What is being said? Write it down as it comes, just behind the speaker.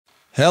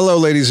Hello,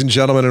 ladies and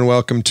gentlemen, and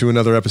welcome to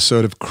another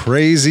episode of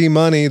Crazy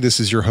Money. This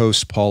is your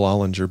host, Paul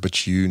Ollinger,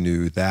 but you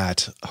knew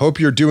that. Hope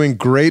you're doing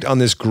great on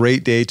this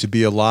great day to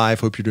be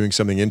alive. Hope you're doing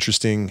something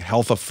interesting,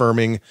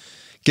 health-affirming,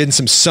 getting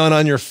some sun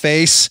on your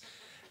face,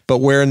 but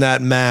wearing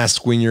that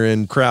mask when you're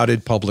in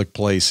crowded public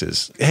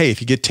places. Hey,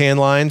 if you get tan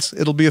lines,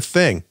 it'll be a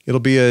thing. It'll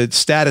be a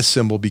status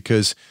symbol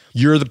because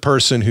you're the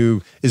person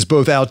who is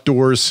both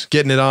outdoors,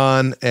 getting it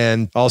on,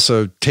 and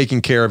also taking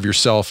care of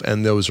yourself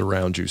and those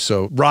around you.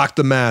 So rock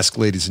the mask,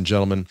 ladies and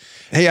gentlemen.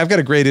 Hey, I've got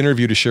a great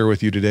interview to share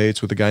with you today.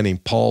 It's with a guy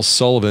named Paul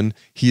Sullivan.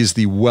 He is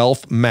the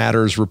Wealth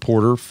Matters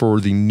reporter for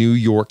the New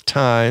York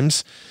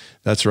Times.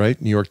 That's right,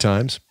 New York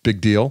Times.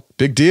 Big deal.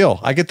 Big deal.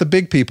 I get the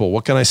big people.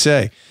 What can I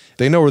say?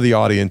 They know where the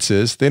audience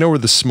is. They know where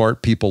the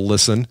smart people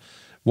listen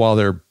while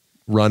they're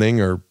running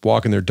or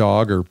walking their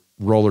dog or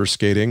roller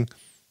skating.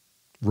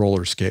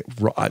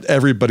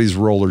 Everybody's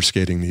roller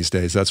skating these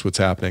days. That's what's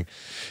happening.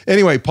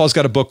 Anyway, Paul's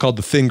got a book called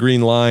The Thin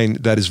Green Line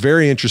that is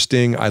very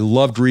interesting. I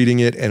loved reading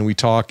it, and we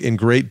talk in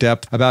great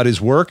depth about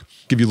his work.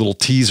 Give you a little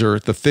teaser.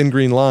 The Thin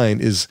Green Line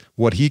is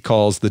what he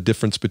calls the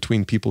difference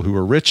between people who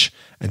are rich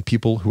and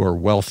people who are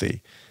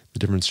wealthy. The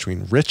difference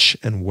between rich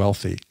and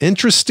wealthy.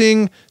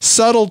 Interesting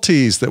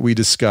subtleties that we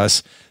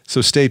discuss,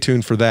 so stay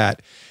tuned for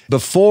that.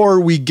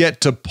 Before we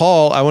get to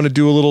Paul, I want to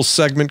do a little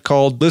segment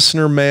called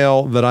Listener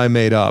Mail That I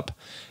Made Up.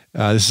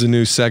 This is a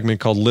new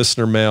segment called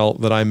Listener Mail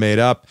That I Made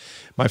Up.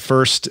 My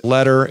first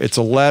letter, it's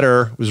a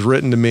letter, was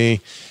written to me.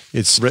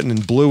 It's written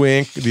in blue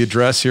ink. The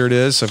address, here it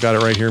is. I've got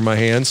it right here in my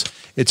hands.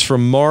 It's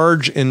from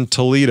Marge in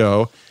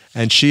Toledo,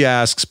 and she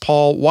asks,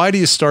 Paul, why do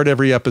you start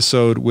every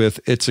episode with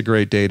 "It's a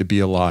great day to be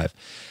alive"?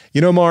 You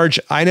know, Marge,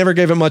 I never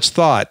gave it much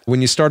thought.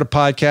 When you start a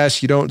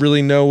podcast, you don't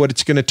really know what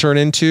it's going to turn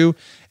into.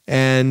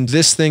 And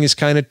this thing has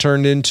kind of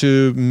turned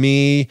into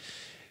me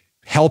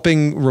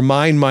helping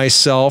remind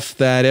myself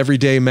that every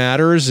day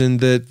matters and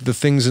that the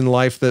things in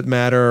life that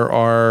matter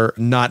are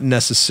not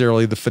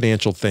necessarily the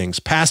financial things.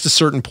 Past a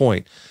certain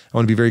point, I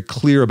want to be very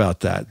clear about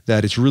that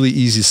it's really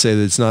easy to say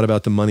that it's not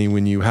about the money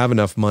when you have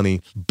enough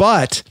money,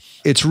 but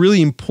it's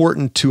really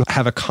important to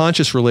have a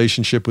conscious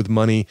relationship with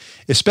money,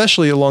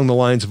 especially along the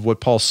lines of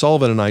what Paul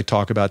Sullivan and I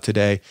talk about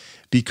today,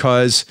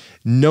 because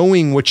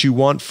knowing what you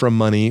want from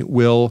money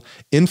will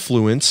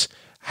influence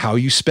how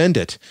you spend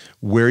it,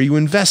 where you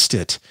invest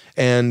it,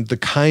 and the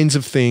kinds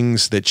of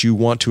things that you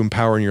want to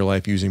empower in your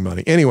life using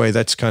money. Anyway,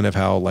 that's kind of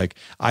how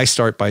I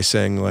start by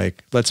saying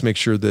let's make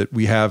sure that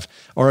we have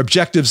our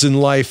objectives in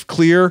life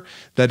clear,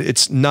 that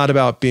it's not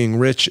about being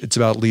rich, it's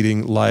about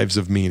leading lives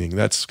of meaning.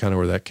 That's kind of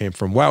where that came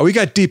from. Wow, we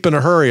got deep in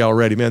a hurry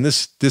already, man.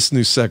 This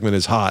new segment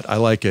is hot. I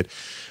like it.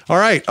 All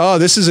right. Oh,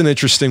 this is an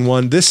interesting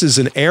one. This is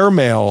an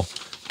airmail.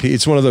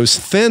 It's one of those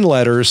thin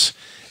letters,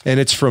 and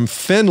it's from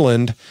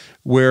Finland,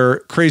 where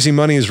Crazy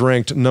Money is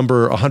ranked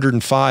number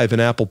 105 in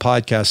Apple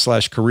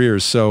Podcasts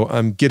 /careers. So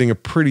I'm getting a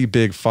pretty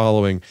big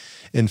following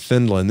in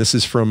Finland. This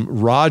is from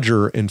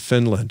Roger in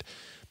Finland.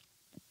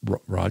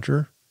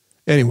 Roger?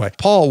 Anyway,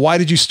 Paul, why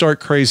did you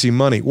start Crazy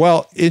Money?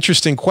 Well,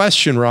 interesting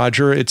question,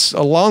 Roger. It's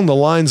along the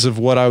lines of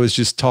what I was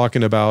just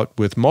talking about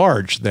with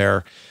Marge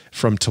there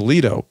from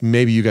Toledo.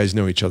 Maybe you guys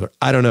know each other.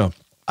 I don't know.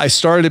 I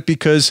started it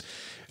because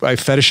I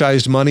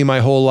fetishized money my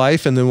whole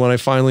life, and then when I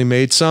finally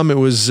made some, it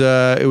was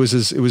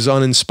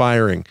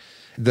uninspiring.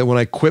 That when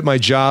I quit my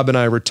job and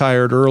I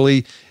retired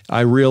early,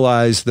 I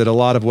realized that a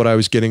lot of what I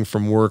was getting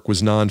from work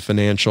was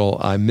non-financial.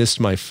 I missed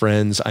my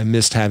friends. I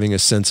missed having a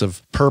sense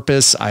of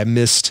purpose. I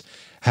missed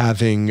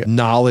having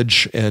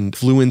knowledge and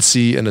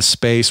fluency in a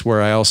space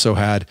where I also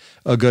had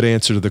a good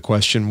answer to the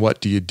question, what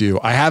do you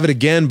do? I have it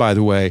again, by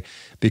the way,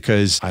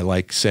 because I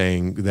like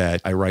saying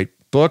that I write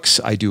books,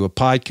 I do a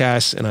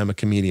podcast, and I'm a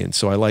comedian.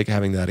 So I like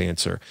having that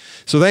answer.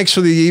 So thanks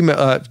for the email.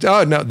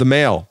 The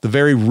mail, the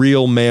very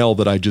real mail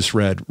that I just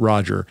read,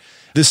 Roger.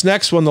 This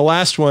next one, the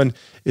last one,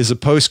 is a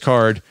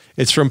postcard.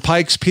 It's from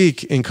Pikes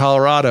Peak in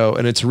Colorado,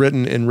 and it's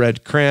written in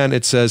red crayon.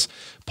 It says,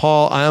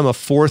 Paul, I am a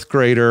fourth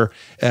grader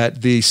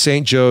at the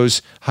St.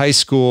 Joe's High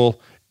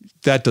School.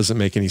 That doesn't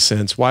make any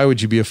sense. Why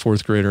would you be a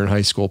fourth grader in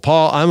high school?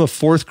 Paul, I'm a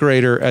fourth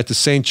grader at the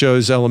St.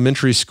 Joe's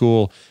Elementary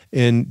School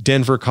in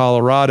Denver,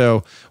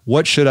 Colorado.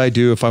 What should I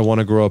do if I want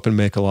to grow up and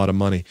make a lot of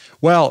money?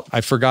 Well,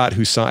 I forgot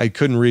who signed. I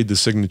couldn't read the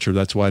signature.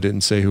 That's why I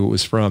didn't say who it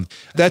was from.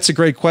 That's a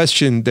great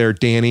question there,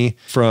 Danny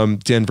from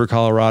Denver,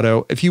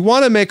 Colorado. If you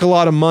want to make a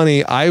lot of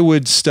money, I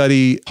would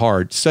study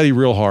hard, study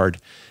real hard,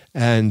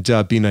 and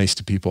be nice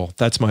to people.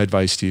 That's my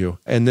advice to you.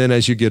 And then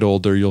as you get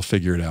older, you'll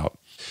figure it out.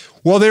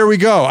 Well, there we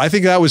go. I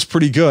think that was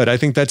pretty good. I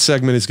think that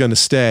segment is going to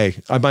stay.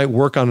 I might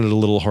work on it a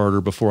little harder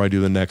before I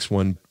do the next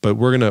one, but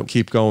we're going to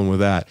keep going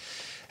with that.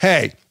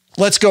 Hey,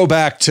 let's go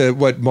back to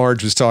what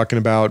Marge was talking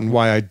about and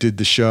why I did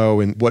the show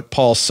and what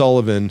Paul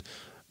Sullivan,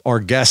 our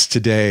guest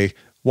today,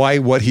 why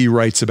what he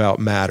writes about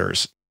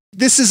matters.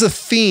 This is a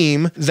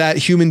theme that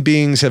human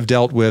beings have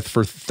dealt with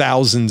for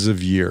thousands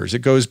of years. It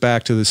goes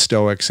back to the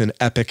Stoics and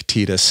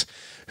Epictetus,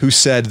 who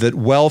said that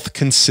wealth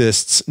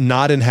consists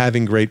not in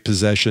having great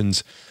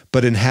possessions,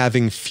 but in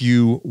having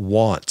few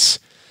wants.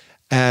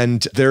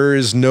 And there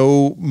is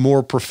no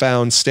more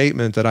profound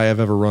statement that I have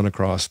ever run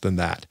across than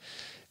that.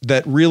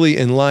 That really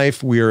in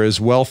life, we are as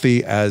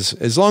wealthy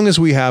as long as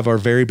we have our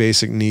very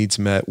basic needs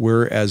met,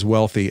 we're as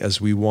wealthy as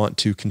we want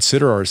to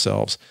consider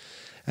ourselves.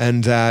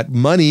 And that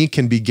money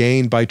can be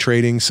gained by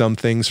trading some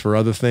things for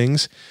other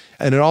things.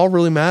 And it all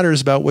really matters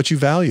about what you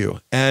value.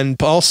 And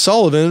Paul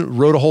Sullivan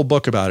wrote a whole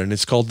book about it, and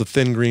it's called The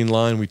Thin Green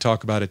Line. We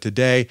talk about it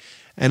today.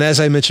 And as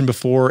I mentioned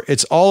before,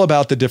 it's all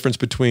about the difference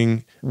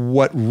between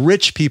what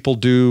rich people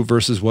do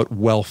versus what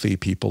wealthy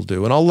people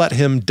do. And I'll let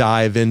him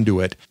dive into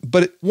it.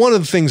 But one of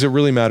the things that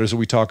really matters that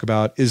we talk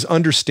about is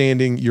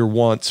understanding your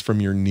wants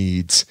from your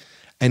needs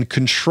and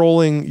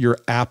controlling your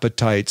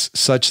appetites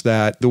such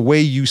that the way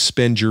you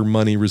spend your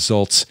money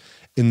results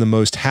in the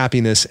most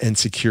happiness and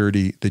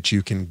security that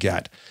you can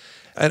get.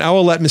 And I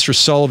will let Mr.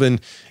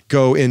 Sullivan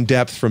go in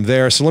depth from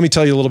there. So let me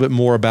tell you a little bit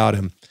more about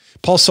him.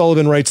 Paul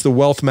Sullivan writes the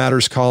Wealth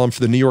Matters column for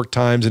the New York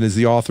Times and is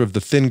the author of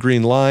The Thin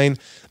Green Line,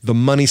 The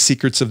Money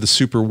Secrets of the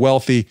Super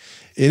Wealthy.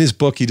 In his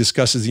book, he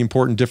discusses the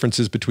important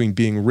differences between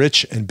being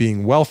rich and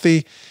being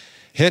wealthy.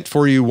 Hint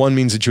for you, one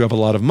means that you have a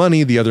lot of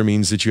money. The other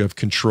means that you have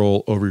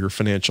control over your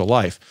financial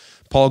life.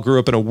 Paul grew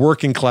up in a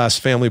working class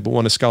family, but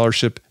won a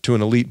scholarship to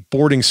an elite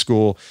boarding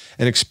school,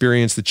 an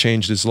experience that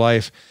changed his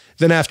life.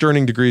 Then after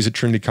earning degrees at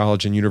Trinity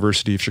College and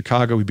University of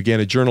Chicago, he began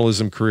a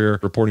journalism career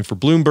reporting for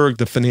Bloomberg,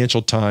 the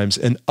Financial Times,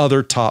 and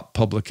other top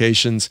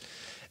publications.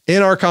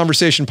 In our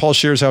conversation, Paul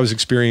shares how his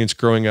experience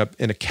growing up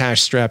in a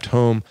cash-strapped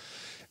home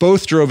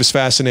both drove his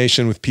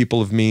fascination with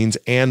people of means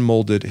and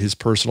molded his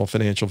personal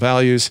financial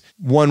values.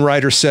 One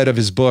writer said of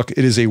his book,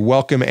 it is a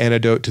welcome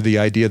antidote to the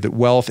idea that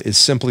wealth is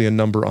simply a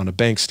number on a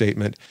bank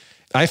statement.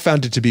 I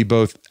found it to be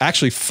both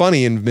actually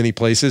funny in many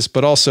places,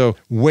 but also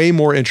way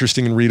more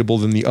interesting and readable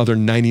than the other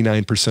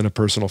 99% of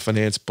personal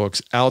finance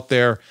books out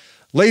there.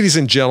 Ladies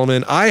and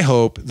gentlemen, I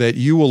hope that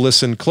you will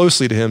listen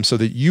closely to him so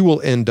that you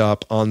will end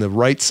up on the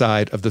right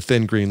side of the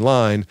thin green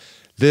line.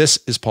 This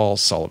is Paul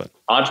Sullivan.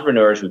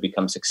 Entrepreneurs who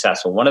become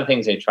successful, one of the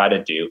things they try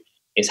to do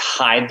is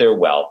hide their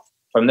wealth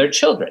from their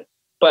children.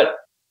 But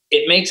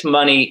it makes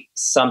money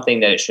something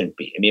that it shouldn't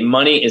be. I mean,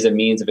 money is a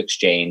means of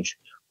exchange.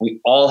 We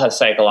all have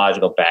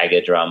psychological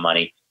baggage around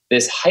money.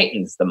 This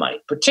heightens the money,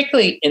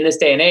 particularly in this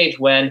day and age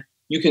when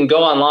you can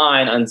go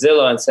online on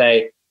Zillow and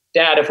say,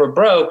 Dad, if we're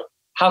broke,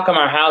 how come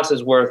our house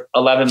is worth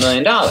 $11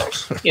 million?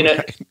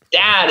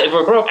 Dad, if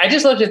we're broke, I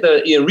just looked at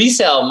the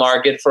resale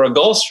market for a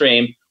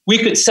Gulfstream. We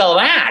could sell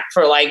that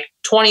for like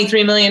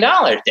 $23 million,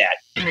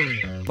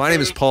 Dad. My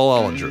name is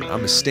Paul Ollinger.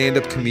 I'm a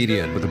stand-up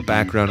comedian with a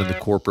background in the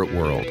corporate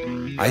world.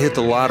 I hit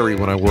the lottery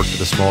when I worked at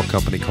a small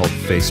company called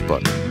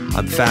Facebook.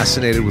 I'm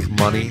fascinated with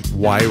money,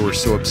 why we're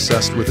so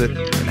obsessed with it,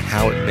 and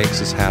how it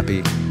makes us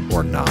happy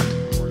or not.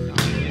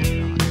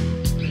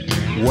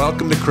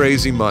 Welcome to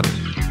Crazy Money.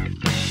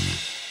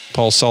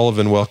 Paul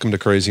Sullivan, welcome to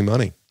Crazy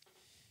Money.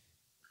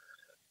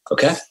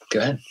 Okay, go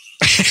ahead.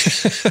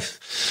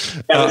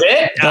 That was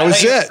it? That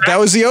was it. That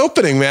was the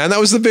opening, man. That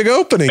was the big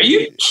opening. Are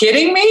you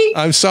kidding me?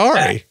 I'm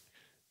sorry.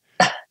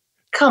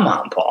 Come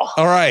on, Paul.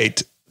 All right.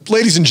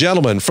 Ladies and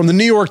gentlemen, from the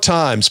New York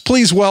Times,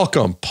 please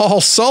welcome Paul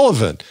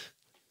Sullivan.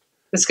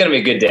 This is going to be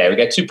a good day. We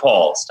got two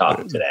Pauls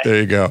talking today. There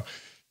you go.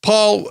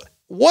 Paul,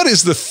 what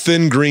is the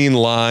thin green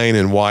line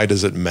and why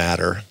does it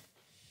matter?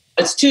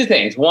 It's two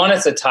things. One,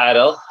 it's the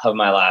title of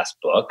my last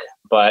book,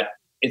 but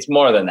it's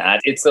more than that.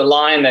 It's the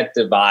line that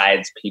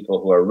divides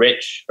people who are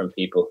rich from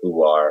people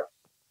who are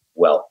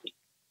wealthy.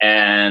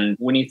 And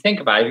when you think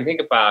about it, if you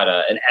think about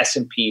an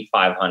S&P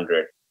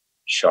 500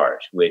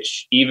 chart,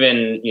 which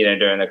even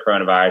during the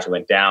coronavirus it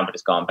went down, but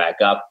it's gone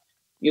back up.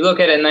 You look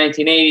at it in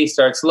 1980,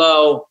 starts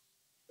low,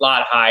 a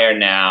lot higher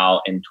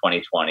now in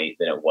 2020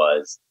 than it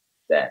was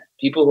then.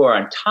 People who are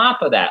on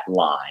top of that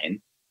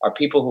line are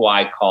people who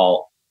I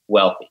call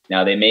wealthy.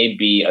 Now, they may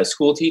be a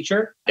school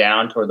teacher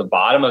down toward the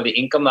bottom of the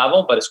income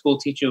level, but a school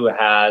teacher who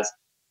has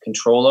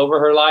control over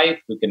her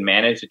life, who can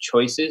manage the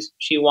choices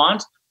she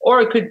wants,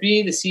 or it could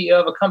be the CEO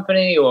of a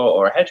company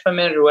or a hedge fund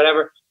manager or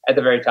whatever at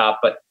the very top.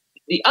 But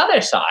the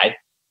other side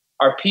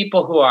are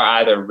people who are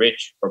either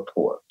rich or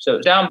poor. So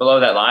down below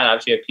that line,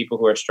 obviously you have people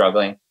who are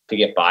struggling to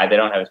get by. They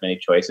don't have as many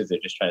choices. They're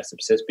just trying to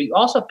subsist. But you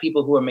also have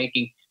people who are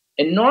making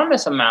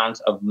enormous amounts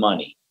of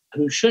money,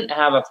 who shouldn't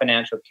have a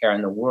financial care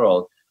in the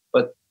world,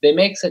 but they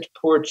make such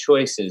poor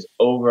choices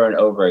over and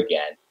over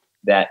again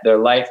that their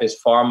life is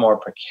far more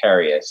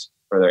precarious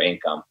for their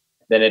income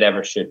than it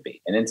ever should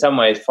be. And in some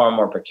ways, far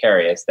more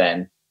precarious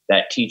than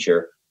that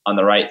teacher on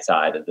the right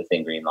side of the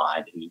thin green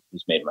line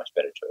who's made much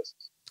better choices.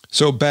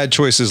 So bad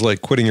choices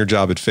like quitting your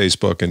job at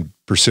Facebook and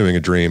pursuing a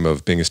dream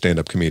of being a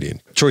stand-up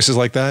comedian. Choices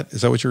like that?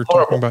 Is that what you're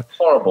talking about?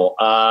 Horrible.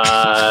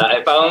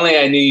 If only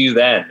I knew you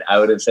then, I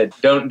would have said,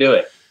 don't do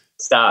it.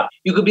 Stop.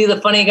 You could be the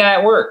funny guy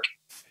at work.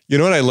 You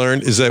know what I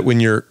learned is that when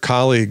your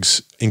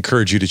colleagues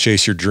encourage you to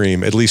chase your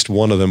dream, at least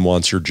one of them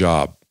wants your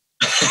job.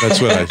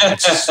 That's what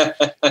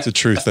it's a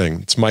true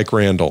thing. It's Mike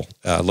Randall.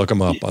 Look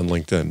him up on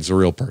LinkedIn. He's a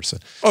real person.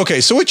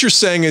 Okay. So what you're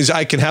saying is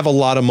I can have a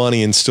lot of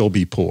money and still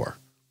be poor.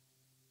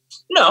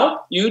 No,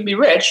 you would be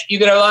rich. You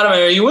could have a lot of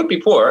money or you would be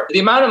poor. The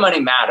amount of money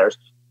matters,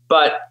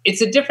 But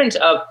it's a difference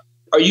of,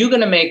 are you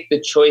going to make the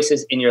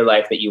choices in your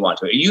life that you want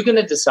to? Are you going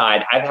to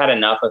decide, I've had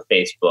enough of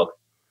Facebook,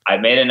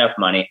 I've made enough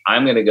money,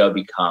 I'm going to go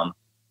become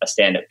a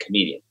stand-up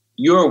comedian?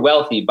 You're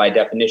wealthy by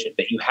definition,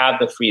 that you have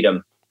the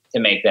freedom to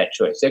make that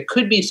choice. There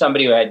could be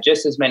somebody who had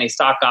just as many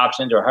stock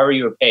options or however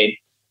you were paid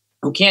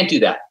who can't do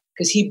that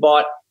because he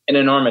bought an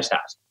enormous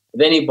house.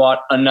 Then he bought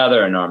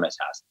another enormous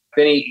house.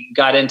 Then he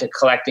got into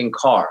collecting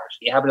cars.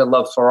 He happened to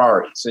love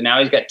Ferraris. So now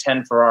he's got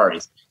 10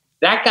 Ferraris.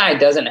 That guy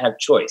doesn't have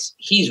choice.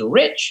 He's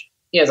rich.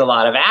 He has a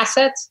lot of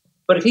assets.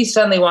 But if he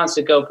suddenly wants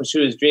to go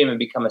pursue his dream and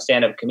become a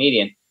stand-up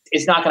comedian,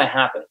 it's not going to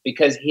happen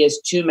because he has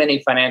too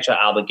many financial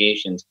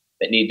obligations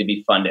that need to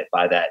be funded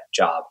by that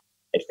job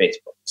at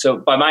Facebook. So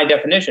by my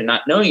definition,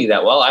 not knowing you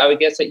that well, I would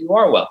guess that you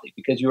are wealthy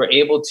because you were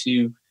able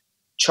to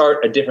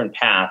chart a different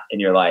path in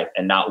your life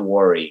and not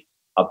worry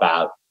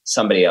about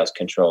somebody else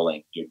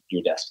controlling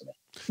your destiny.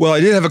 Well, I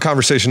did have a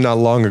conversation not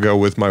long ago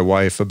with my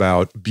wife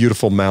about a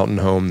beautiful mountain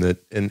home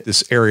that in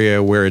this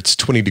area where it's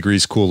 20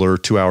 degrees cooler,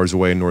 2 hours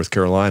away in North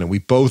Carolina. We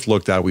both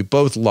looked at it. We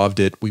both loved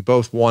it. We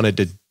both wanted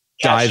to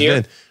dive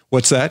in.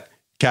 What's that?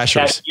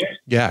 Cashers.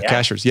 Yeah,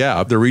 Cashers.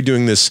 Yeah. They're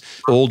redoing this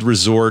old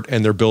resort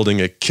and they're building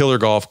a killer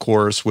golf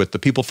course with the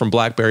people from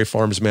Blackberry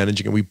Farms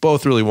managing it. We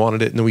both really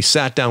wanted it. And then we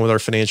sat down with our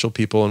financial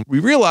people and we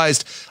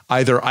realized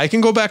either I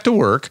can go back to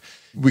work,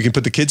 we can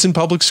put the kids in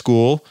public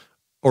school,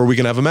 or we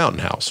can have a mountain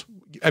house.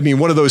 I mean,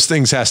 one of those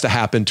things has to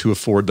happen to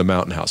afford the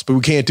mountain house, but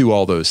we can't do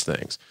all those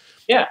things.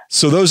 Yeah.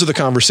 So those are the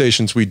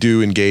conversations we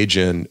do engage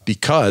in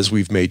because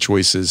we've made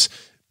choices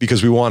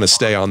because we want to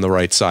stay on the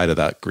right side of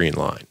that green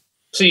line.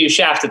 So you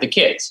shafted the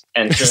kids.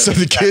 And so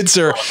the kids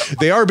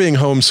they are being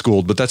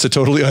homeschooled, but that's a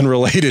totally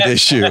unrelated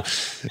issue.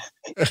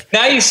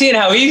 Now you've seen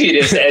how easy it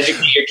is to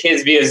educate your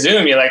kids via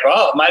Zoom. You're like,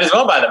 well, might as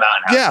well buy the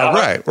mountain house.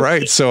 Yeah,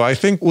 right. So I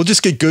think we'll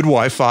just get good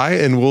Wi-Fi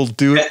and we'll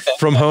do it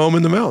from home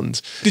in the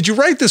mountains. Did you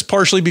write this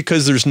partially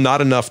because there's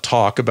not enough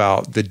talk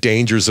about the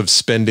dangers of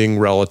spending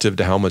relative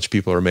to how much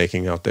people are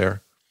making out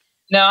there?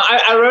 No,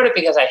 I wrote it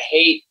because I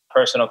hate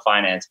personal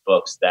finance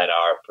books that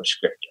are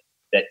prescriptive,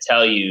 that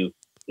tell you,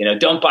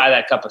 don't buy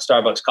that cup of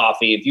Starbucks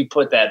coffee. If you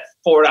put that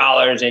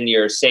 $4 in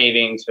your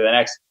savings for the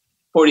next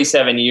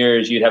 47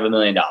 years, you'd have $1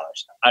 million.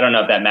 I don't know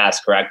if that math's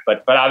correct,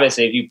 but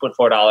obviously if you put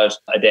 $4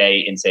 a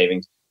day in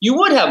savings, you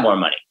would have more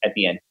money at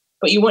the end,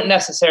 but you wouldn't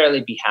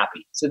necessarily be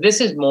happy. So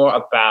this is more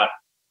about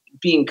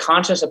being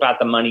conscious about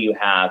the money you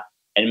have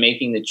and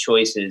making the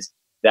choices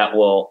that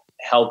will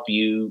help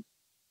you,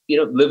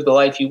 live the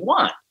life you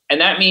want. And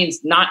that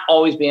means not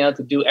always being able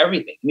to do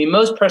everything. I mean,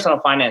 most personal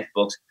finance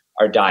books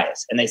are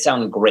diets and they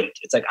sound great.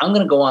 It's like, I'm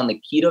going to go on the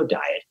keto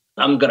diet.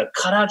 I'm going to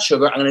cut out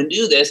sugar. I'm going to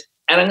do this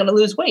and I'm going to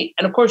lose weight.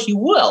 And of course you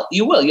will.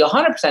 You'll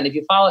 100%. If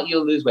you follow it,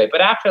 you'll lose weight.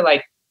 But after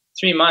like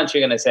 3 months,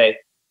 you're going to say,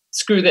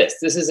 screw this.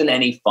 This isn't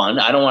any fun.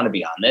 I don't want to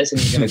be on this. And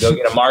you're going to go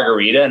get a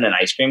margarita and an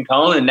ice cream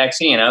cone. And next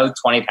thing you know,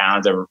 20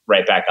 pounds are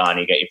right back on.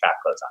 You get your fat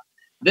clothes on.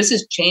 This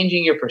is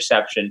changing your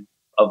perception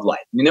of life.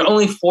 I mean, there are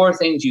only 4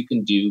 things you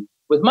can do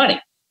with money.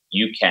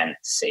 You can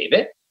save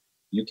it.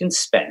 You can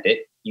spend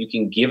it. You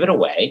can give it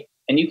away.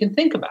 And you can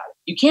think about it.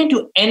 You can't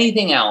do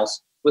anything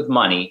else with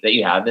money that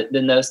you have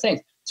than those things.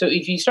 So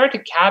if you start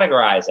to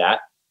categorize that,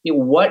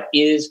 what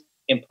is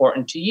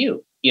important to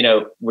you?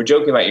 We're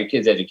joking about your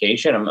kids'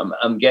 education.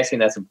 I'm guessing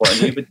that's important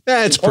to you.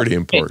 But it's pretty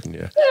important,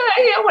 yeah.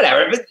 Yeah,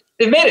 whatever. But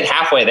they've made it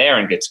halfway there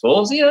in good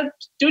schools.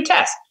 Do a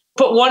test.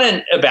 Put one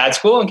in a bad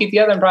school and keep the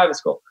other in private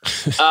school.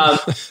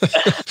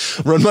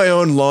 Run my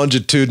own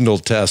longitudinal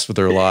test with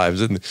their lives.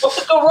 What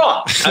could go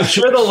wrong? I'm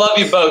sure they'll love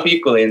you both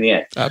equally in the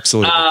end.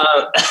 Absolutely.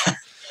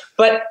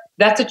 But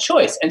that's a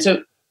choice. And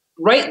so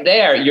right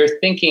there, you're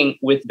thinking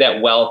with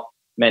that wealth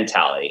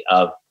mentality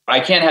of, I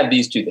can't have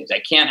these 2 things.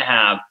 I can't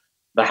have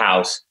the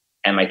house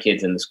and my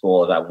kids in the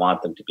school as I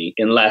want them to be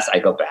unless I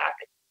go back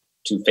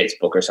to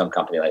Facebook or some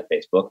company like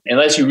Facebook.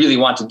 Unless you really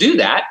want to do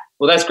that,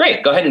 well, that's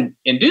great. Go ahead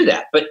and do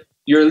that. But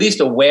you're at least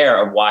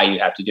aware of why you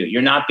have to do it.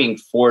 You're not being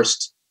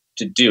forced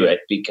to do it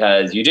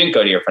because you didn't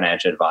go to your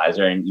financial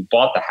advisor and you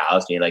bought the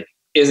house and you're like,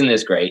 isn't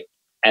this great?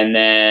 And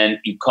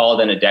then you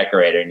called in a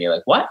decorator and you're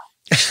like, what?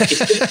 It's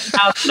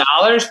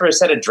 $50,000 for a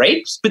set of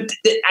drapes? But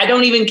I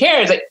don't even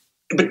care. It's like,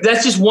 but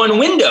that's just one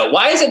window.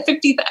 Why is it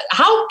 $50,000?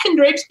 How can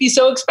drapes be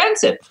so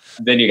expensive?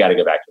 Then you got to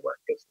go back to work.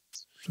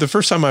 The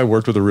first time I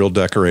worked with a real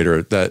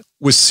decorator, that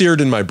was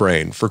seared in my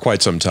brain for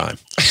quite some time.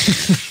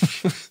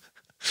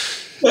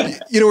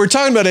 We're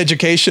talking about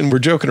education. We're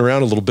joking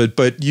around a little bit,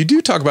 but you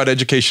do talk about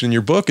education in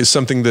your book as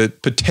something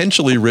that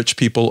potentially rich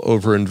people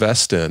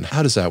overinvest in.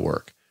 How does that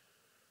work?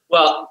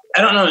 Well,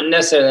 I don't know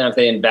necessarily if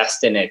they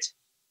invest in it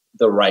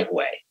the right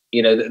way.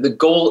 The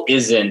goal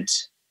isn't,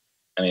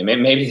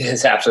 maybe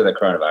this after the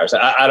coronavirus,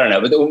 I don't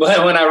know.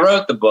 But when I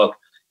wrote the book,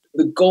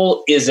 the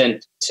goal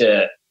isn't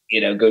to,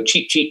 go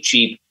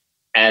cheap,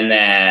 and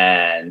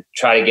then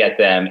try to get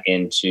them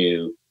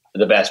into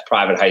the best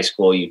private high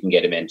school you can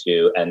get them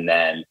into, and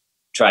then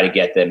try to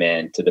get them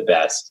into the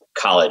best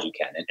college you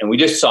can. And we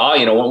just saw,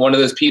 one of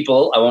those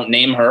people, I won't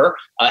name her,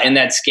 in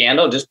that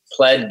scandal just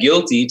pled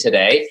guilty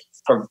today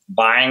for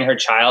buying her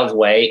child's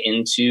way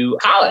into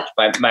college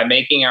by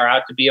making her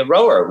out to be a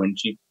rower when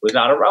she was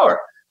not a rower.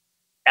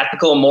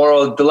 Ethical and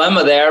moral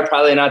dilemma there,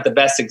 probably not the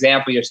best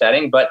example you're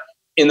setting. But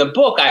in the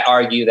book, I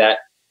argue that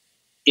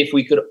if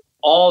we could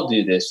all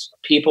do this,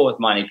 people with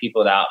money,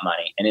 people without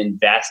money, and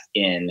invest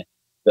in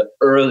the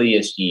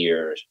earliest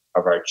years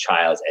of our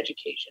child's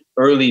education,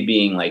 early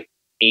being like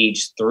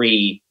age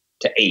 3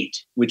 to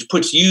 8, which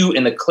puts you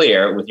in the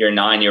clear with your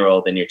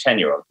 9-year-old and your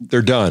 10-year-old.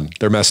 They're done.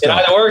 They're messed up.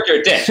 It either worked or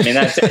it didn't. I mean,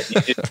 that's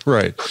it.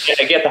 Right.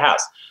 Get the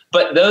house.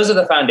 But those are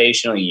the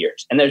foundational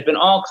years. And there's been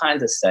all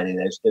kinds of studies.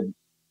 There's the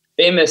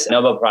famous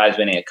Nobel Prize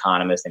winning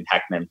economist named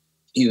Heckman.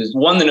 He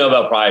won the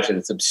Nobel Prize for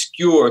this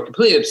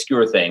completely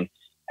obscure thing.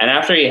 And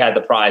after he had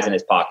the prize in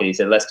his pocket, he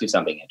said, let's do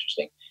something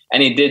interesting.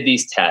 And he did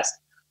these tests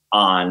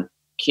on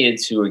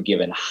kids who were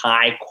given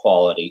high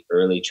quality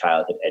early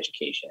childhood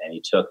education. And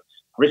he took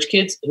rich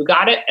kids who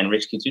got it and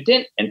rich kids who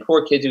didn't, and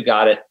poor kids who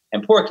got it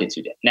and poor kids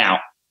who didn't. Now,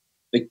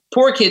 the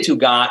poor kids who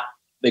got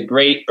the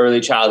great early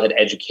childhood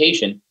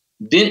education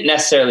didn't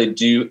necessarily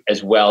do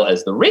as well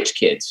as the rich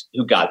kids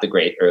who got the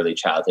great early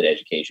childhood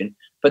education,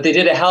 but they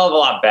did a hell of a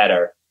lot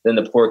better than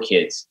the poor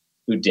kids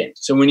who didn't.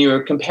 So when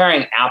you're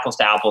comparing apples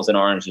to apples and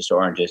oranges to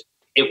oranges,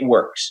 it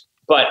works.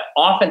 But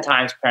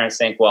oftentimes parents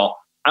think, well,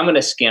 I'm going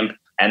to skimp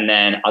and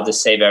then I'll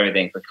just save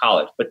everything for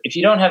college. But if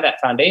you don't have that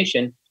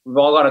foundation, we've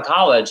all gone to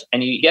college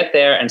and you get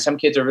there and some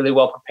kids are really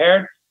well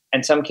prepared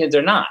and some kids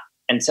are not.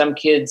 And some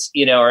kids,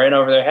 are in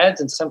over their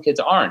heads and some kids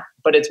aren't.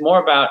 But it's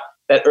more about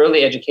that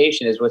early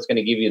education is what's going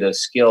to give you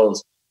those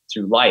skills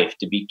through life,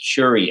 to be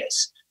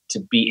curious, to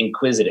be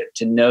inquisitive,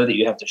 to know that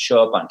you have to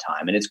show up on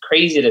time. And it's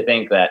crazy to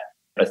think that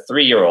a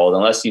 3-year-old,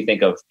 unless you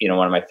think of,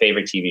 one of my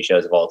favorite TV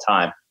shows of all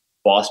time,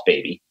 Boss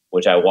Baby,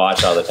 which I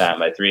watch all the time,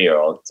 my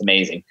 3-year-old, it's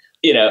amazing.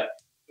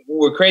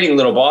 We're creating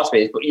little boss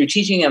babies, but you're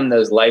teaching them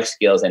those life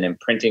skills and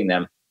imprinting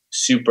them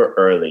super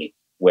early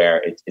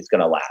where it's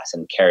going to last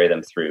and carry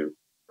them through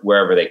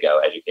wherever they go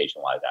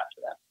education-wise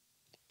after that.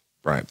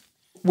 Right.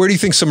 Where do you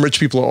think some rich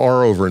people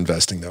are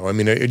over-investing, though? I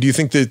mean, do you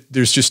think that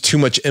there's just too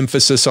much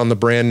emphasis on the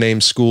brand name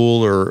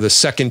school or the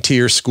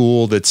second-tier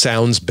school that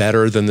sounds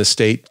better than the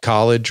state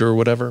college or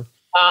whatever?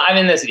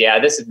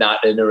 This is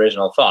not an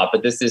original thought,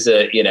 but this is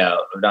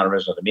not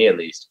original to me at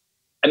least.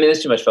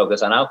 There's too much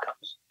focus on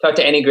outcomes. Talk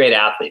to any great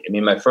athlete.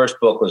 My first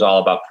book was all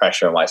about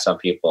pressure and why some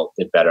people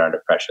did better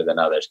under pressure than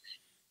others.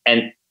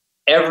 And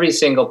every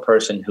single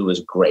person who was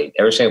great,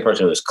 every single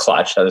person who was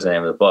clutch, that was the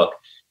name of the book,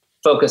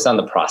 focused on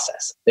the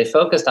process. They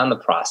focused on the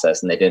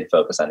process and they didn't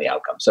focus on the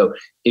outcome. So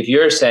if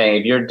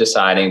you're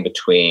deciding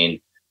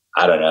between,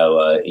 I don't know,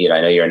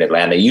 I know you're in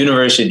Atlanta,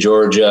 University of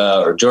Georgia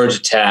or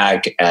Georgia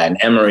Tech and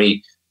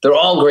Emory, they're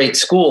all great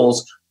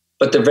schools,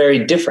 but they're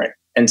very different.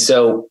 And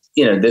so,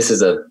 this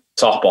is a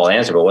softball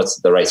answer, but what's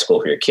the right school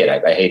for your kid?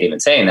 I hate even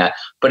saying that,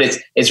 but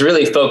it's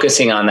really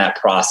focusing on that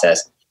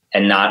process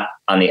and not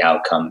on the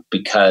outcome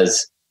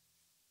because,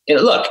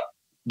 look,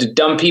 do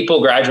dumb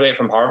people graduate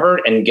from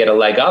Harvard and get a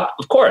leg up?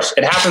 Of course,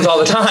 it happens all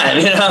the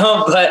time,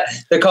 but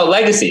they're called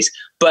legacies.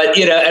 But,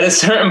 at a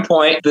certain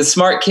point, the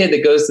smart kid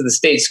that goes to the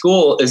state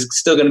school is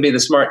still going to be the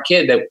smart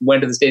kid that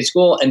went to the state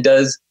school and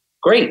does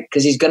great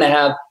because he's going to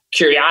have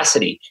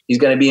curiosity. He's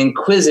going to be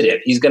inquisitive.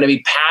 He's going to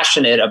be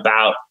passionate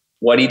about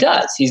what he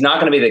does. He's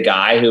not going to be the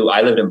guy who,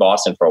 I lived in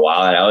Boston for a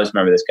while, and I always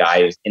remember this guy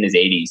who was in his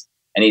 80s,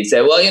 and he'd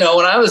say, well,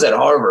 when I was at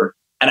Harvard,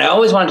 and I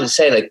always wanted to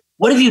say, like,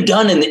 what have you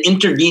done in the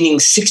intervening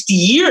 60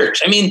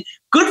 years?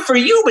 Good for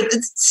you, but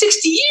it's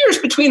 60 years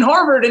between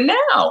Harvard and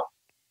now.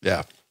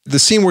 Yeah. The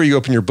scene where you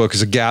open your book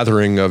is a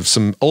gathering of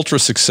some ultra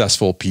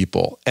successful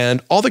people,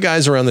 and all the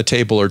guys around the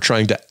table are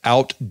trying to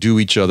outdo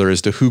each other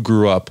as to who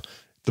grew up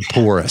the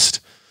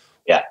poorest.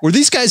 Yeah. Were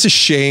these guys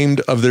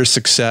ashamed of their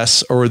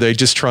success, or were they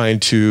just trying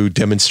to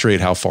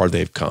demonstrate how far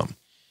they've come?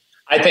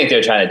 I think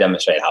they're trying to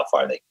demonstrate how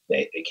far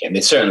they came.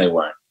 They certainly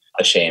weren't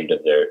ashamed of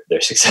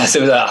their success.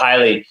 It was a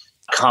highly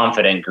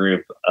confident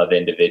group of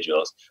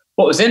individuals.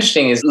 What was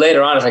interesting is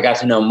later on, as I got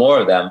to know more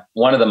of them,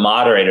 one of the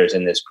moderators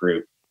in this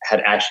group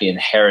had actually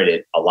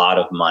inherited a lot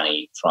of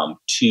money from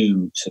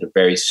two sort of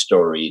very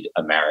storied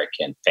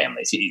American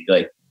families.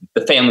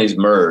 The families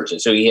merged.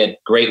 And so he had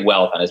great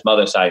wealth on his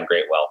mother's side and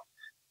great wealth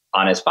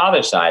on his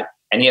father's side.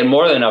 And he had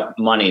more than enough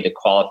money to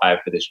qualify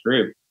for this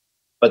group.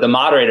 But the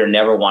moderator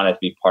never wanted to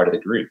be part of the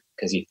group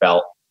because he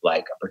felt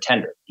like a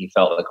pretender. He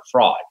felt like a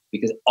fraud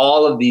because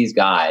all of these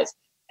guys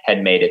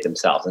had made it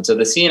themselves. And so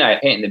the scene I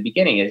paint in the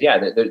beginning is,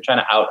 they're trying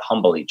to out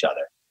humble each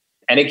other.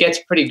 And it gets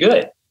pretty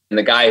good. And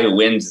the guy who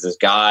wins is this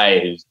guy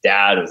whose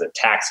dad was a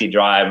taxi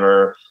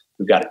driver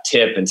who got a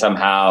tip, and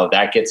somehow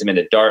that gets him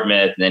into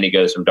Dartmouth. And then he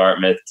goes from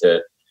Dartmouth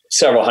to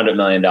several $100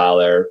 million,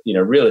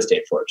 real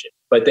estate fortune.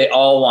 But they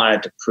all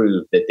wanted to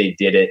prove that they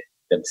did it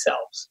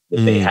themselves,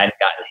 that they hadn't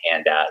gotten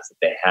handouts, that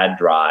they had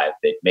drive,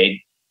 they'd made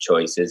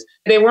choices.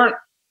 They weren't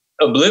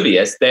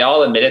oblivious. They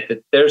all admitted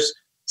that there's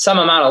some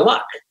amount of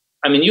luck.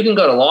 You can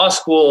go to law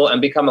school and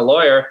become a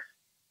lawyer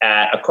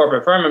at a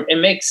corporate firm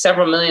and make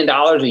several $1 million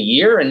a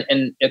year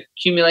and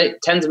accumulate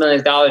tens of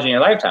millions of dollars in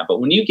your lifetime. But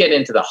when you get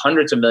into the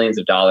hundreds of millions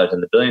of dollars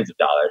and the billions of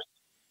dollars,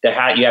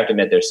 you have to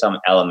admit there's some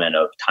element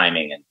of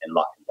timing and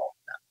luck involved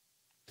in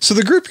that. So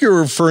the group you're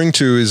referring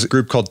to is a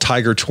group called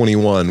Tiger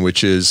 21,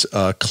 which is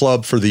a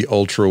club for the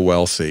ultra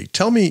wealthy.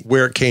 Tell me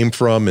where it came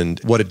from and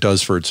what it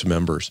does for its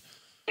members.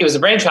 It was the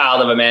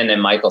brainchild of a man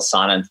named Michael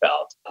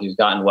Sonnenfeld, who's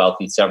gotten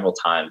wealthy several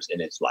times in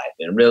his life,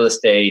 in real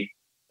estate,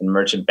 in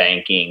merchant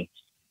banking.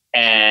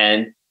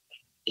 And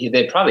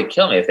they'd probably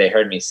kill me if they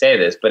heard me say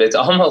this, but it's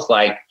almost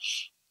like,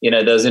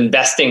 those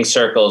investing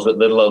circles with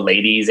little old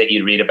ladies that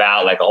you read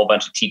about, like a whole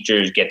bunch of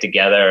teachers get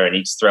together and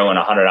each throw in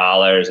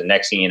 $100. And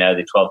next thing you know,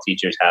 the 12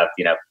 teachers have,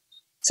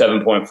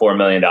 $7.4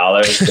 million.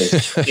 I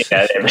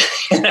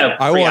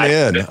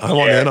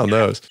want in on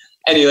those.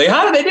 And you're like,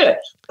 how did they do it?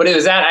 But it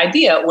was that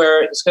idea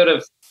where it's sort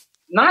of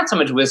not so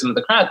much wisdom of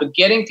the crowd, but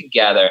getting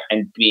together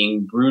and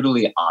being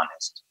brutally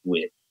honest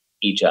with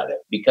each other.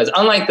 Because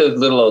unlike those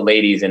little old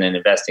ladies in an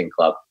investing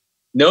club,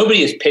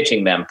 nobody is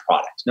pitching them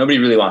products. Nobody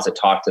really wants to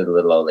talk to the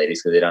little old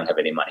ladies because they don't have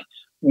any money.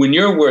 When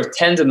you're worth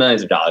tens of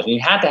millions of dollars, and you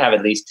had to have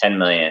at least 10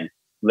 million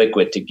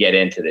liquid to get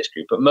into this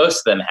group, but most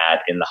of them had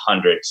in the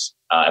hundreds,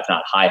 if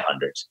not high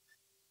hundreds.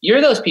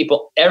 You're those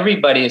people,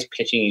 everybody is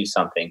pitching you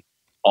something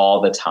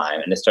all the time,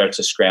 and it starts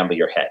to scramble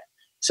your head.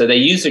 So they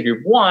use the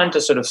group, one,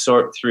 to sort of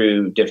sort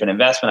through different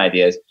investment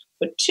ideas,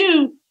 but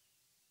two,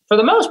 for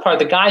the most part,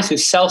 the guys who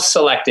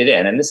self-selected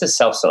in, and this is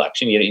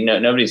self-selection,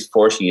 nobody's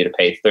forcing you to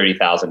pay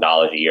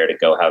 $30,000 a year to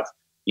go have,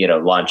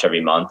 lunch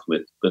every month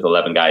with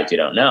 11 guys you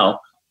don't know.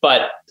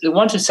 But the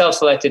ones who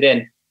self-selected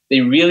in, they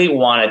really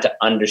wanted to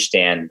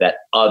understand that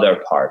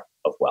other part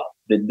of wealth,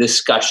 the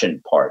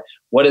discussion part.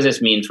 What does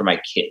this mean for my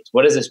kids?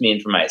 What does this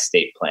mean for my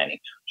estate planning?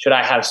 Should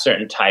I have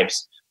certain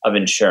types of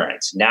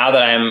insurance? Now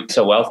that I'm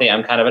so wealthy,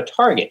 I'm kind of a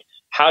target.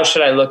 How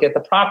should I look at the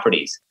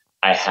properties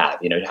I have?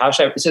 How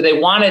should I? So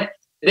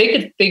they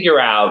could figure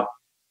out,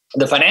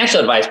 the financial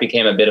advice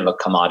became a bit of a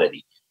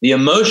commodity. The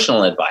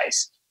emotional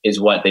advice is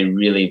what they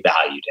really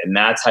valued. And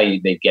that's how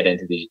they get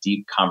into these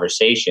deep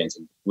conversations,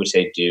 in which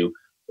they do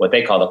what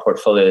they call the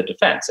portfolio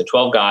defense. So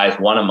 12 guys,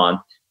 one a month,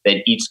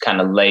 that each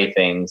kind of lay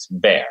things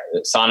bare.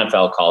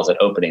 Sonnenfeld calls it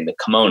opening the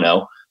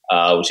kimono,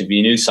 which if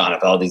you knew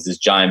Sonnenfeld, he's this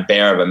giant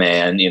bear of a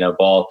man,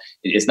 bald.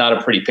 It's not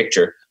a pretty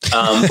picture.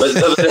 But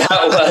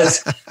that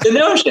was the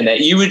notion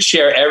that you would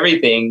share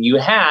everything you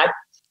had,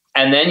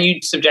 and then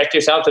you'd subject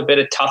yourself to a bit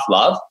of tough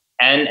love,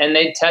 and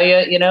they'd tell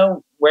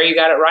you, where you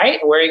got it right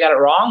and where you got it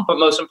wrong, but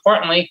most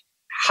importantly,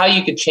 how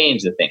you could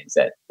change the things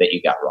that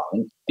you got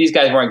wrong. These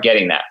guys weren't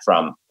getting that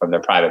from their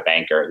private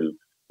banker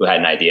who had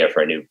an idea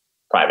for a new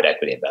private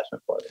equity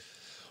investment for them.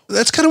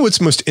 That's kind of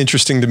what's most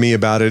interesting to me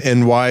about it,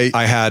 and why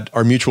I had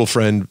our mutual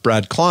friend,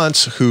 Brad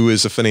Klontz, who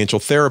is a financial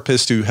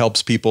therapist who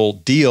helps people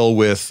deal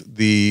with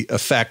the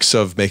effects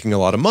of making a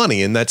lot of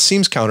money. And that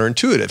seems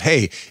counterintuitive.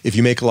 Hey, if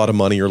you make a lot of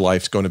money, your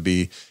life's going to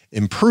be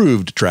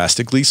improved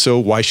drastically. So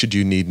why should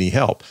you need any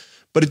help?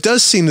 But it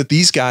does seem that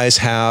these guys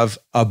have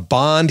a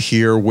bond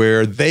here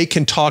where they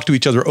can talk to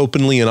each other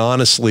openly and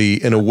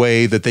honestly in a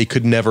way that they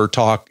could never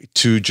talk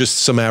to just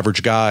some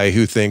average guy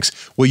who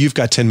thinks, well, you've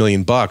got 10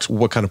 million bucks.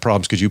 What kind of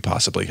problems could you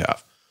possibly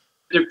have?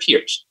 They're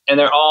peers, and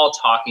they're all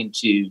talking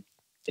to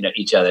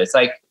each other. It's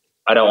like,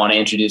 I don't want to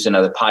introduce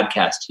another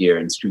podcast here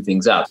and screw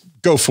things up.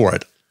 Go for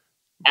it.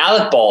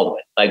 Alec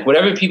Baldwin, like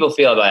whatever people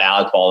feel about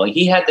Alec Baldwin,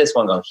 he had this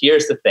one going,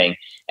 here's the thing.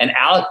 And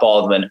Alec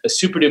Baldwin, a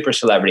super duper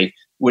celebrity,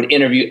 would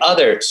interview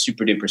other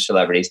super duper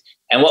celebrities.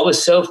 And what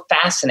was so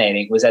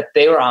fascinating was that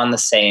they were on the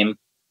same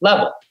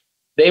level.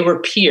 They were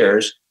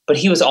peers, but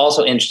he was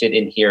also interested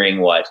in hearing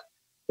what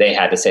they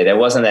had to say. There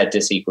wasn't that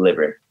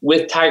disequilibrium.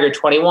 With Tiger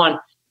 21,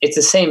 it's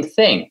the same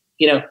thing.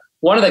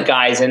 One of the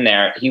guys in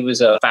there, he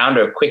was a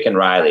founder of Quick &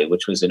 Riley,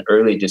 which was an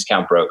early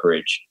discount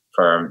brokerage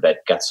firm that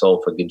got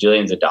sold for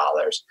gajillions of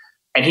dollars.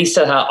 And he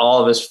still had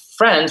all of his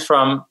friends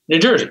from New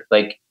Jersey.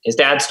 Like his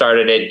dad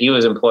started it. He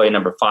was employee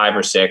number 5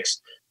 or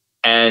 6.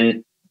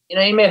 And,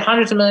 he made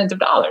hundreds of millions of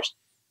dollars.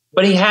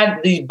 But he had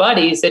these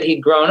buddies that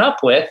he'd grown up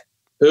with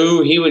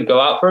who he would go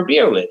out for a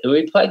beer with, who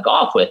he'd play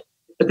golf with.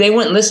 But they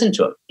wouldn't listen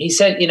to him. He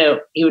said,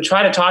 he would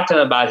try to talk to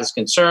them about his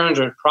concerns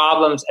or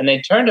problems. And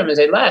they'd turn to him and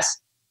say,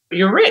 Les,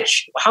 you're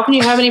rich. How can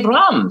you have any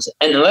problems?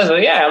 And Les was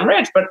like, yeah, I'm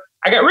rich, but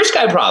I got rich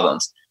guy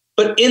problems.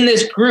 But in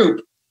this group,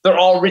 they're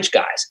all rich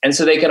guys. And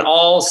so they can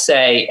all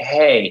say,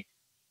 hey,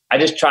 I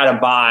just try to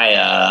buy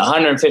a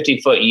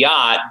 150-foot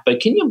yacht,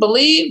 but can you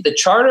believe the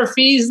charter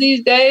fees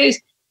these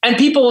days? And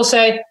people will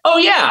say, oh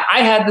yeah, I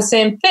had the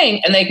same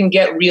thing. And they can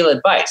get real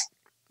advice.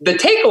 The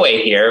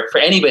takeaway here for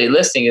anybody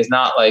listening is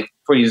not like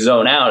before you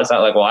zone out. It's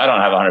not like, well, I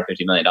don't have $150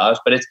 million,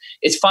 but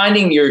it's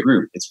finding your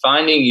group. It's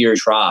finding your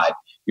tribe,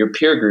 your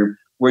peer group,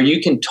 where you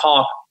can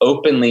talk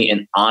openly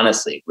and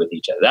honestly with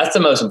each other. That's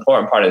the most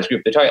important part of this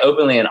group. They talk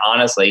openly and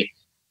honestly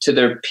to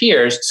their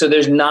peers. So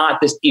there's not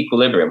this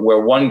equilibrium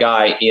where one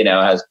guy,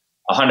 has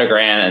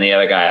 $100,000 and the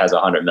other guy has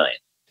 100 million.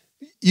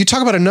 You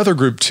talk about another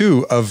group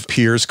too of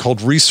peers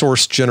called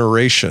Resource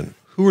Generation.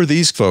 Who are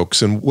these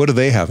folks and what do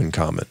they have in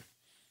common?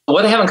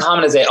 What they have in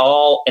common is they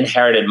all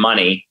inherited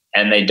money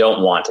and they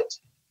don't want it.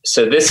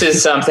 So this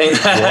is something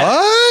that...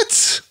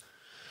 What?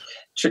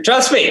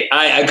 Trust me,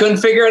 I couldn't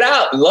figure it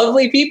out.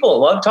 Lovely people,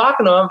 love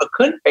talking to them, but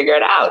couldn't figure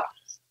it out.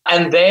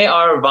 And they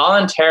are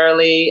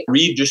voluntarily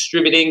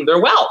redistributing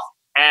their wealth.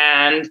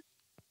 And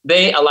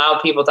they allow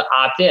people to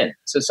opt in.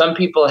 So some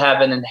people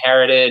have an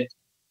inherited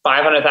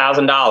 $500,000,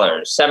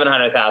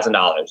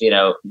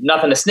 $700,000,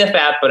 nothing to sniff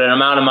at, but an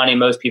amount of money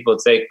most people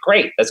would say,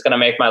 great, that's going to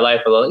make my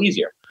life a little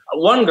easier.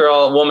 One girl,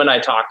 a woman I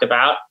talked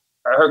about,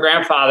 her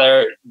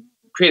grandfather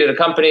created a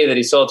company that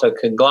he sold to a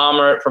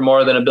conglomerate for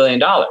more than $1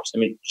 billion. I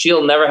mean,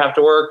 she'll never have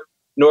to work,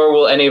 nor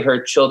will any of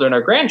her children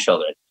or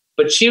grandchildren.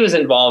 But she was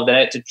involved in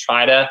it to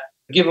try to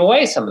give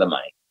away some of the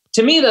money.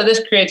 To me, though,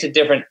 this creates a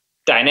different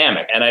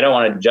dynamic, and I don't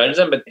want to judge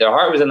them, but their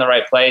heart was in the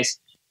right place.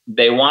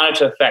 They wanted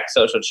to affect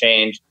social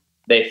change.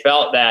 They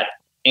felt that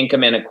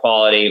income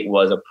inequality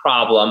was a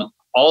problem,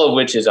 all of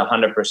which is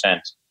 100%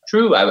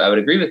 true. I would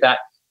agree with that.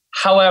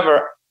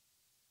 However,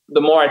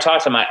 the more I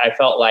talked to them, I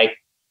felt like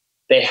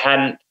they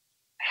hadn't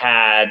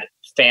had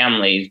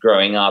families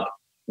growing up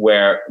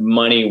where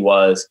money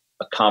was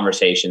a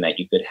conversation that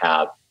you could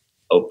have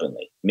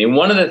openly. I mean,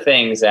 one of the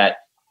things that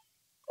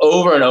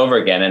over and over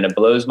again, and it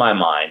blows my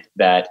mind,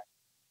 that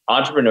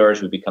entrepreneurs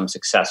who become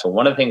successful,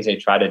 one of the things they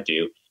try to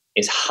do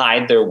is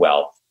hide their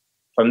wealth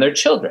from their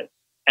children.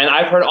 And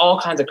I've heard all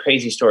kinds of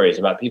crazy stories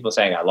about people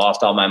saying, I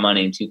lost all my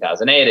money in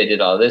 2008, I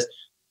did all this.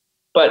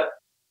 But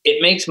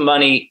it makes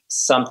money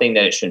something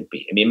that it shouldn't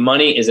be. I mean,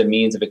 money is a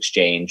means of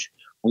exchange.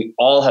 We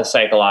all have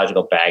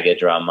psychological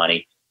baggage around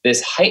money.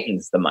 This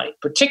heightens the money,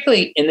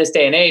 particularly in this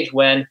day and age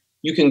when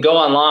you can go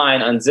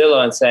online on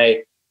Zillow and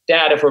say,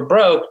 Dad, if we're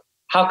broke,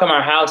 how come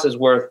our house is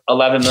worth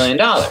 $11 million?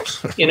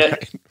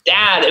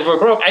 Dad, if we're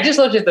broke, I just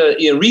looked at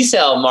the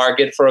resale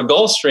market for a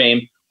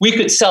Gulfstream. We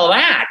could sell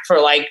that for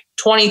like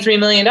 $23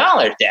 million,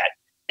 Dad.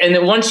 And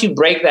then once you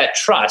break that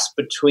trust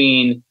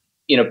between,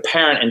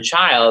 parent and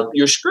child,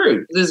 you're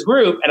screwed. This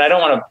group, and I don't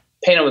want to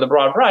paint it with a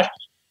broad brush,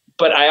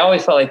 but I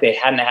always felt like they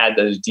hadn't had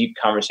those deep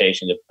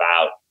conversations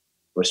about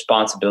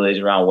responsibilities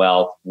around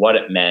wealth, what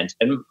it meant,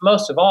 and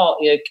most of all,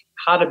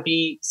 how to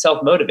be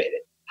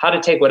self-motivated, how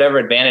to take whatever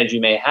advantage you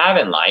may have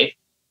in life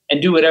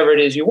and do whatever it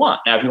is you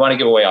want. Now, if you want to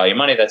give away all your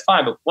money, that's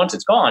fine. But once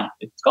it's gone,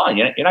 it's gone.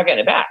 You're not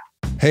getting it back.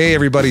 Hey,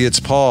 everybody, it's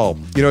Paul.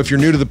 If you're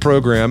new to the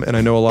program, and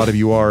I know a lot of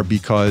you are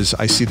because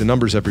I see the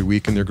numbers every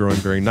week and they're growing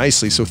very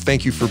nicely. So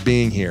thank you for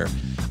being here.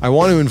 I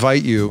want to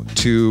invite you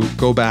to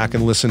go back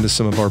and listen to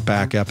some of our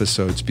back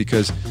episodes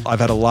because I've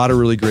had a lot of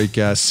really great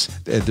guests.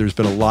 There's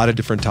been a lot of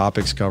different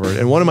topics covered.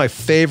 And one of my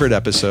favorite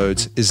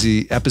episodes is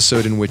the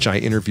episode in which I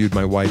interviewed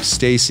my wife,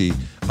 Stacy,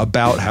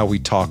 about how we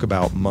talk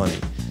about money.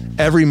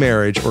 Every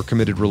marriage or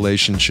committed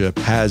relationship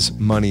has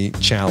money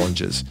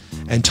challenges.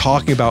 And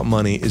talking about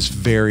money is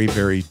very,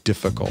 very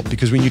difficult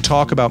because when you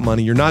talk about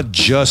money, you're not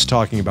just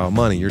talking about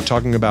money. You're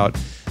talking about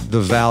the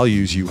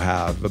values you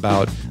have,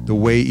 about the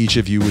way each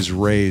of you was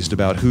raised,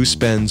 about who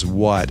spends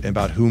what,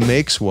 about who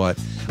makes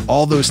what.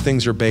 All those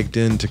things are baked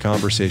into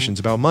conversations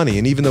about money.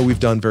 And even though we've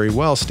done very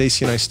well,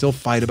 Stacy and I still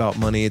fight about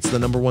money. It's the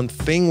number one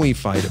thing we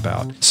fight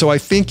about. So I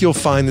think you'll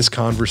find this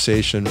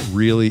conversation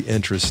really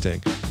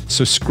interesting.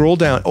 So scroll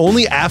down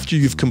only after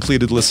you've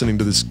completed listening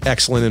to this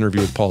excellent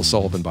interview with Paul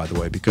Sullivan, by the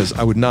way, because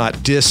I would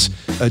not diss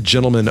a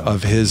gentleman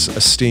of his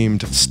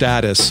esteemed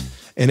status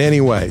in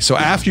any way. So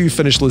after you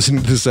finish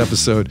listening to this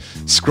episode,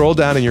 scroll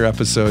down in your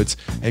episodes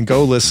and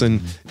go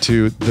listen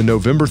to the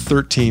November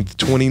 13th,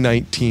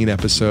 2019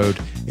 episode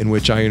in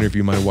which I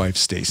interview my wife,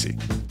 Stacy.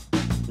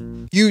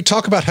 You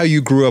talk about how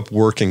you grew up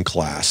working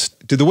class.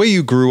 Did the way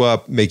you grew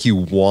up make you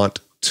want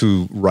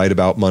to write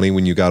about money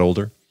when you got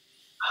older?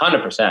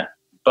 100%.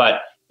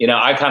 But,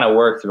 I kind of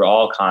worked through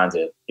all kinds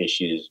of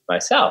issues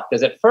myself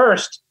because at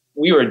first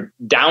we were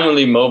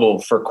downwardly mobile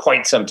for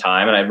quite some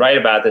time. And I write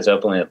about this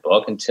openly in the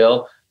book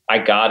until I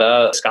got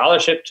a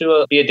scholarship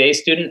to be a day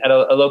student at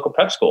a local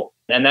prep school.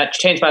 And that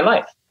changed my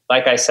life.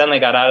 Like I suddenly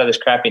got out of this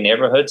crappy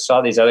neighborhood, saw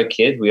these other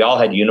kids. We all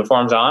had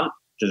uniforms on,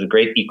 which was a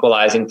great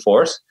equalizing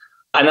force.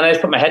 And then I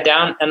just put my head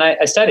down and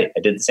I studied.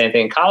 I did the same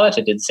thing in college.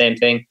 I did the same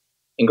thing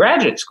in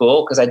graduate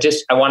school because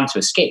I wanted to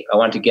escape. I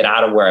wanted to get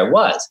out of where I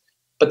was.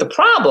 But the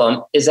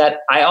problem is that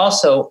I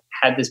also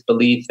had this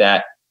belief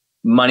that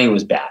money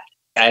was bad.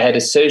 I had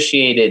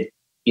associated,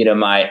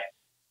 my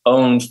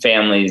own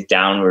family's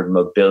downward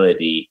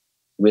mobility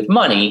with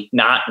money,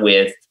 not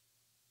with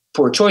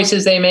poor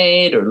choices they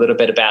made or a little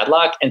bit of bad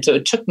luck. And so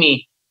it took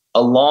me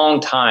a long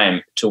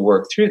time to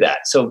work through that.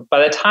 So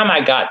by the time I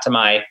got to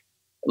my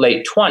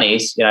late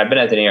 20s, I've been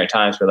at the New York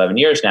Times for 11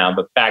 years now,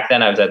 but back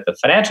then I was at the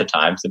Financial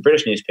Times, the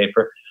British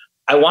newspaper.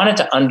 I wanted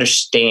to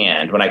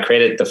understand, when I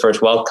created the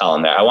first wealth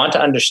column there, I wanted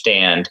to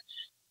understand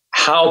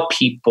how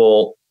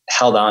people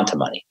held on to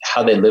money,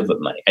 how they live with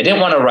money. I didn't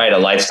want to write a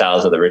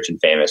lifestyles of the rich and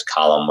famous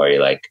column where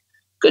you're like,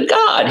 good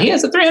God, he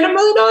has a $300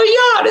 million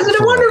yacht. Isn't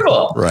it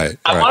wonderful? Right.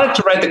 I wanted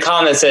to write the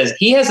column that says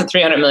he has a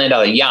 $300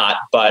 million yacht,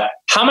 but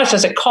how much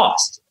does it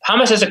cost? How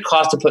much does it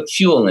cost to put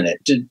fuel in it,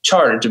 to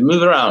charge it, to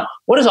move it around?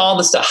 What is all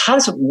this stuff? How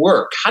does it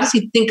work? How does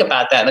he think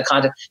about that in the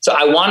context? So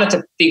I wanted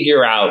to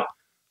figure out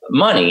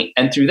money.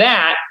 And through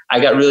that, I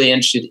got really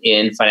interested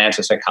in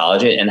financial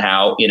psychology and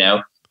how,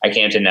 I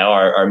came to know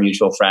our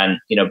mutual friend,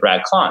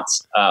 Brad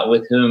Klontz,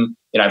 with whom,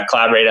 I've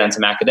collaborated on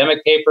some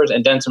academic papers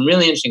and done some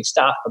really interesting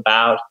stuff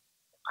about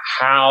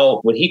how,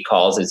 what he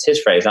calls, it's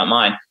his phrase, not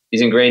mine,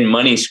 these ingrained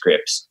money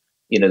scripts,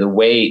 the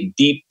way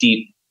deep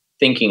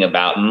thinking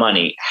about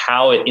money,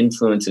 how it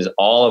influences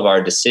all of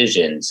our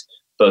decisions,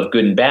 both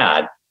good and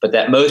bad, but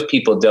that most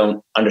people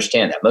don't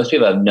understand that. Most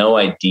people have no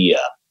idea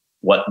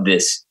what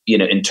this,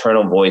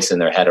 internal voice in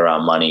their head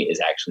around money is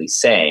actually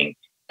saying.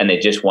 And they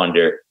just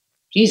wonder,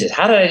 Jesus,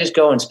 how did I just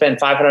go and spend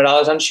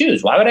 $500 on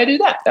shoes? Why would I do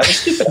that? That was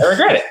stupid. I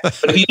regret it.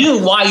 But if you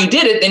knew why you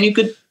did it, then you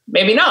could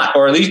maybe not,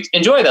 or at least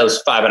enjoy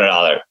those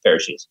 $500 pair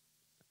of shoes.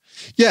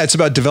 Yeah, it's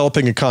about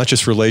developing a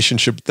conscious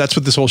relationship. That's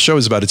what this whole show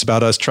is about. It's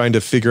about us trying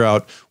to figure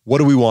out, what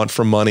do we want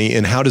from money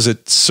and how does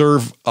it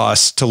serve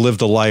us to live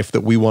the life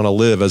that we want to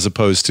live, as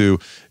opposed to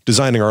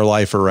designing our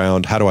life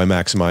around, how do I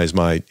maximize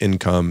my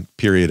income,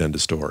 period, end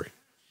of story.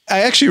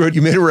 I actually wrote,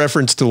 you made a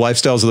reference to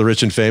Lifestyles of the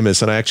Rich and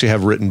Famous, and I actually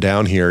have written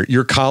down here,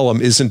 your column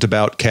isn't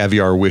about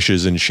caviar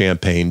wishes and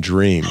champagne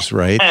dreams,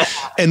 right?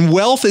 And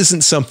wealth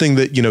isn't something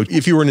that,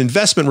 if you were an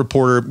investment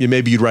reporter,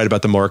 maybe you'd write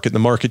about the market, and the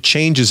market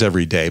changes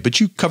every day, but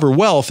you cover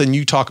wealth and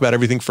you talk about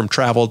everything from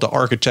travel to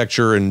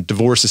architecture and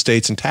divorce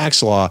estates and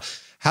tax law.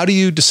 How do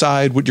you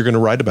decide what you're going to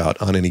write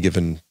about on any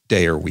given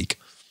day or week?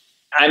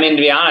 I mean,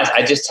 to be honest,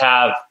 I just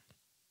have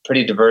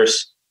pretty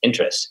diverse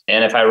interests.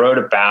 And if I wrote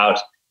about,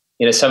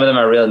 some of them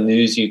are real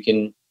news you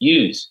can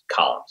use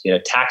columns.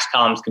 Tax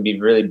columns can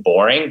be really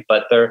boring,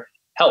 but they're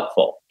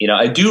helpful.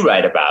 I do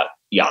write about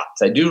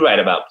yachts. I do write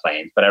about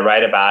planes, but I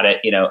write about it.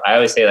 I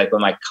always say, like,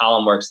 when my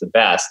column works the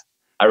best,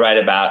 I write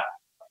about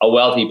a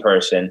wealthy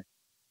person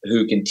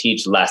who can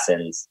teach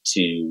lessons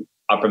to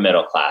upper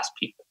middle class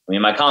people. I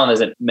mean, my column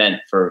isn't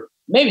meant for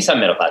maybe some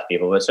middle class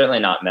people, but certainly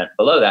not meant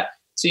below that.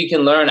 So you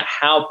can learn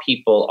how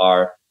people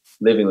are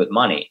living with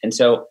money. And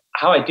so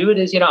how I do it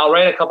is, I'll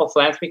write a couple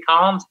philanthropy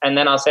columns and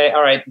then I'll say,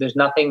 all right, there's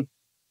nothing,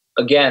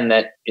 again,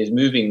 that is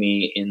moving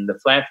me in the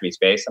philanthropy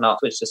space, and I'll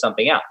switch to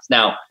something else.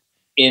 Now,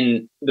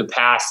 in the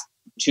past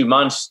 2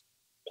 months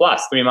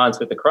plus 3 months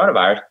with the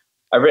coronavirus,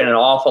 I've written an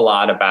awful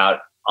lot about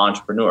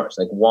entrepreneurs,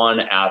 like one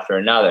after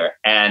another.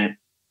 And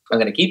I'm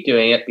going to keep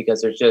doing it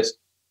because there's just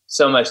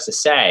so much to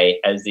say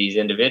as these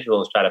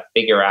individuals try to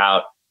figure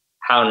out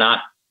how not,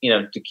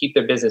 to keep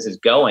their businesses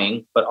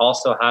going, but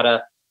also how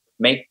to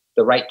make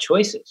the right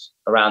choices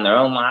around their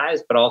own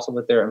lives, but also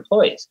with their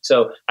employees.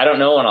 So I don't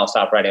know when I'll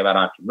stop writing about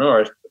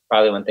entrepreneurs,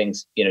 probably when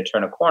things,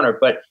 turn a corner,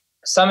 but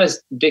some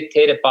is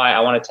dictated by, I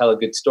want to tell a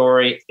good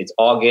story. It's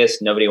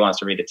August. Nobody wants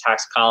to read a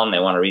tax column. They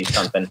want to read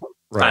something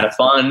right. kind of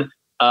fun.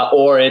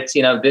 Or it's,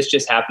 this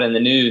just happened in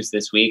the news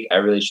this week. I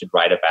really should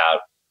write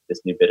about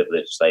this new bit of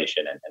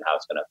legislation and how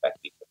it's going to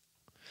affect people.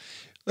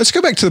 Let's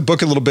go back to the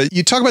book a little bit.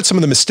 You talk about some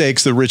of the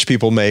mistakes that rich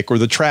people make or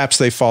the traps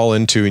they fall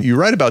into. And you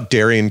write about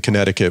Darien,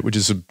 Connecticut, which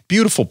is a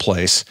beautiful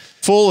place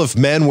full of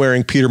men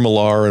wearing Peter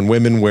Millar and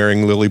women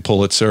wearing Lily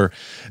Pulitzer.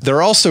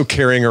 They're also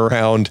carrying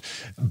around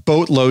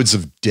boatloads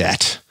of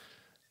debt.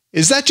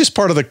 Is that just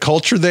part of the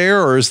culture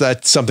there, or is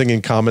that something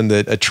in common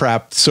that a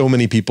trap so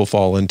many people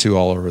fall into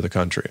all over the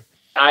country?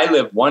 I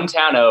live one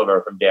town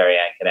over from Darien,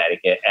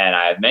 Connecticut, and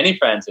I have many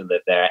friends who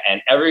live there.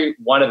 And every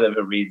one of them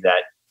who reads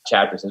that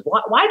chapter says,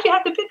 why'd you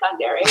have to pick on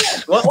Darien?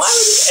 Why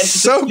it's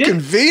so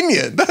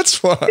convenient.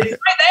 That's why. It's right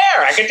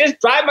there. I could just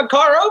drive my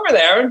car over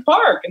there and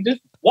park and just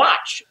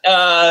watch.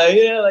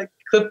 Like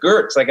Cliff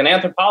Gertz, like an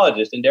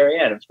anthropologist in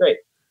Darien. It's great.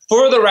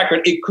 For the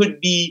record, it could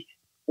be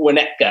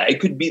Winnetka. It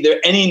could be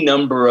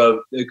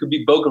it could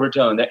be Boca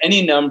Raton.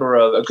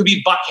 It could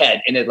be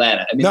Buckhead in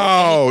Atlanta. I mean,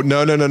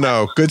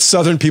 No. Good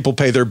Southern people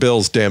pay their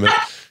bills, damn it.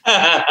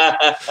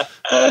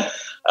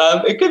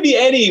 It could be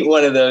any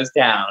one of those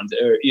towns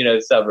or,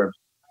 suburbs.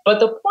 But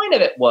the point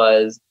of it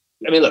was,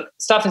 look,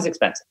 stuff is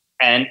expensive.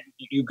 And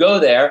you go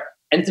there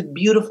and it's a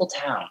beautiful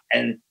town.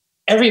 And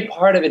every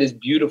part of it is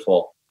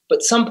beautiful.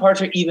 But some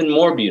parts are even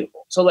more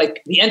beautiful. So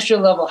like the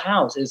entry-level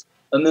house is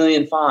 $1.5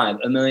 million,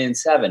 $1.7 million.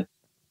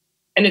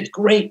 And it's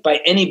great by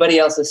anybody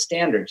else's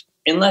standards,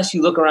 unless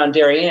you look around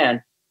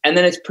Darien and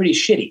then it's pretty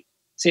shitty.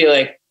 So you're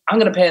like, I'm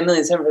going to pay $1.7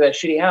 million for that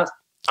shitty house.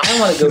 I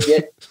want to go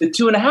get the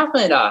 $2.5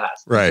 million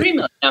house, right? $3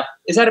 million. Now,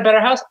 is that a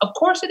better house? Of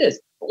course it is.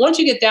 But once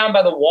you get down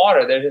by the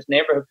water, there's this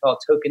neighborhood called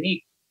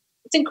Tokenique.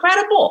 It's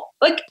incredible.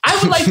 Like, I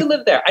would like to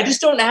live there. I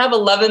just don't have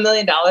 $11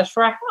 million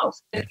for a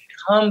house. It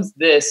becomes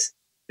this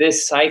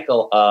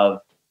cycle of,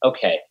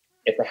 okay,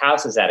 if the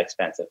house is that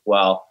expensive,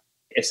 well,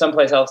 if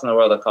someplace else in the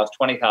world it costs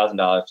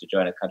 $20,000 to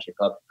join a country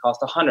club, it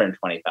costs $120,000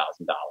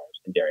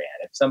 in Darien.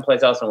 If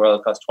someplace else in the world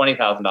it costs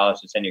 $20,000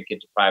 to send your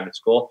kid to private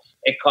school,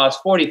 it costs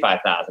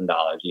 $45,000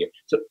 a year.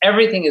 So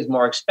everything is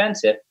more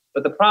expensive.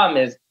 But the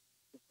problem is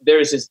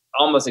there's this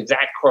almost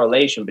exact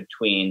correlation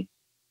between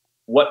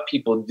what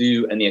people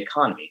do and the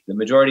economy. The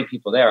majority of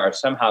people there are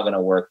somehow going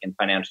to work in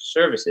financial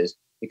services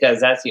because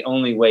that's the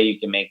only way you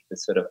can make the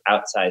sort of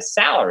outsized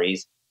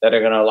salaries that are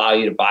going to allow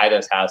you to buy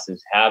those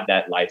houses, have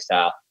that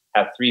lifestyle,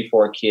 have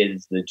 3-4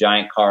 kids, the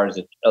giant cars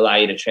that allow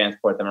you to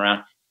transport them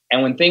around.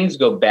 And when things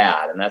go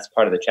bad, and that's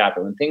part of the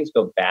chapter, when things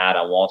go bad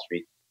on Wall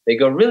Street, they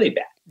go really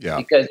bad. Yeah.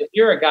 Because if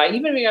you're a guy,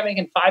 even if you're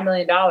making $5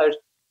 million,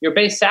 your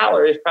base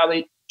salary is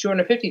probably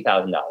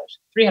 $250,000,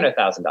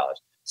 $300,000.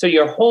 So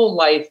your whole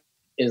life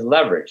is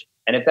leveraged.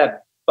 And if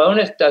that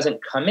bonus doesn't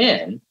come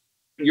in,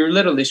 you're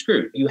literally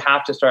screwed. You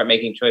have to start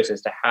making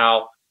choices to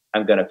how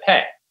I'm going to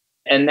pay.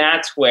 And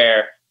that's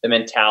where the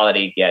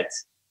mentality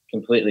gets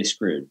completely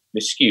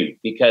skewed,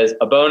 because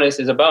a bonus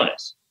is a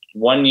bonus.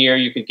 One year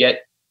you could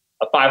get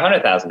a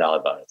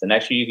 $500,000 bonus. The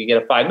next year you could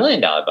get a $5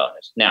 million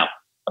bonus. Now,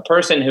 a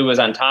person who was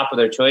on top of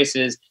their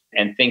choices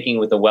and thinking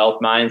with the wealth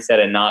mindset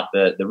and not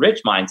the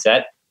rich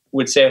mindset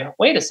would say,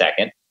 wait a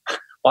second,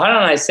 why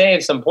don't I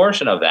save some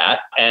portion of that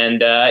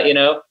and,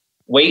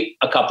 wait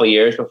a couple of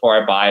years before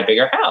I buy a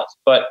bigger house?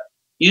 But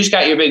you just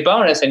got your big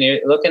bonus and you're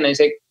looking and you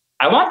say,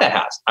 I want that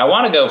house. I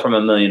want to go from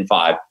 $1.5 million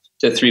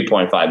to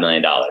 $3.5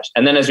 million.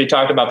 And then as we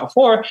talked about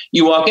before,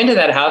 you walk into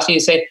that house and you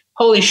say,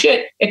 holy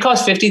shit, it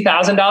costs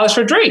 $50,000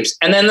 for drapes.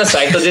 And then the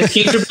cycle just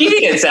keeps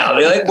repeating itself.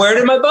 You're like, where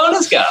did my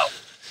bonus go?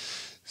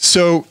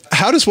 So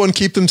how does one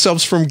keep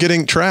themselves from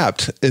getting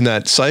trapped in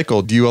that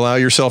cycle? Do you allow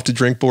yourself to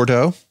drink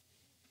Bordeaux?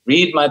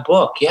 Read my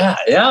book. Yeah,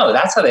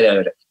 that's how they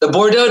do it. The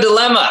Bordeaux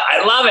Dilemma.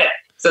 I love it.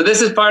 So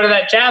this is part of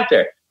that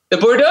chapter. The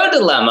Bordeaux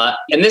Dilemma,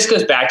 and this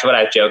goes back to what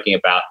I was joking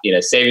about,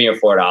 saving your $4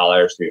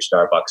 for your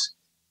Starbucks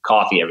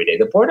coffee every day.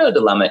 The Bordeaux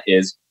Dilemma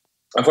is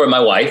for my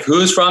wife,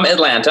 who's from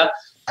Atlanta.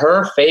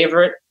 Her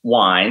favorite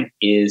wine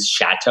is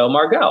Chateau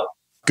Margaux.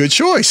 Good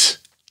choice.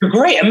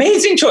 Great,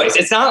 amazing choice.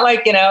 It's not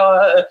like,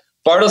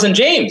 Bartles and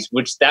James,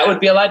 which that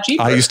would be a lot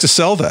cheaper. I used to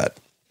sell that.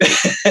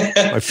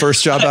 My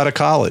first job out of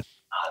college.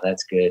 Oh,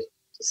 that's good.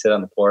 Just sit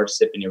on the porch,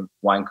 sipping your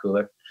wine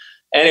cooler.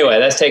 Anyway,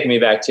 that's taking me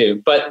back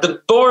too. But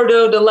the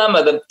Bordeaux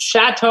Dilemma, the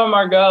Chateau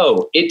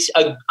Margaux, it's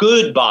a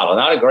good bottle,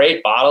 not a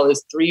great bottle,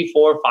 is $300,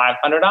 $400,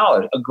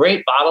 $500. A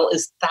great bottle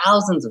is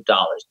thousands of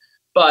dollars.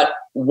 But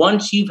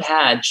once you've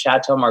had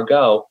Chateau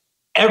Margaux,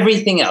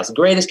 everything else,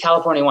 greatest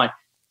California wine,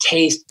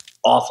 tastes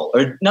awful.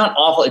 Or not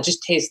awful, it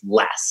just tastes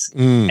less.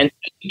 And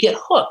you get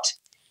hooked.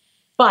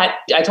 But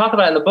I talk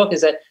about it in the book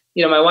is that,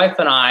 my wife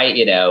and I,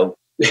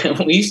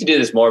 we used to do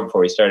this more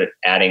before we started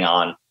adding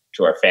on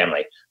to our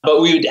family.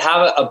 But we would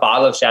have a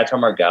bottle of Chateau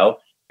Margaux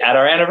at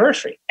our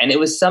anniversary. And it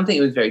was something,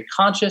 it was very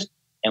conscious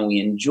and we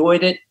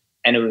enjoyed it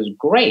and it was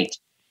great.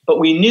 But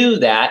we knew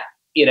that,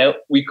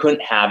 we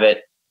couldn't have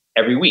it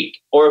every week.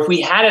 Or if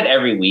we had it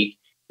every week,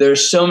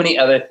 there's so many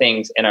other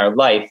things in our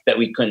life that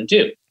we couldn't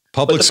do.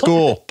 Public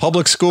school. Yeah,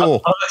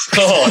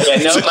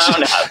 no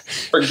mountain house.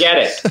 Forget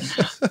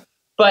it.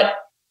 But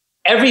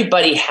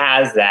everybody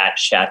has that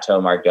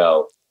Chateau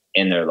Margaux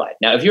in their life.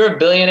 Now, if you're a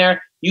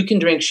billionaire, you can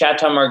drink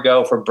Chateau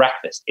Margaux for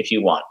breakfast if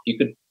you want. You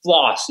could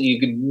floss. You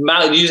could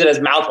use it as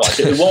mouthwash.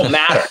 It won't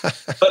matter.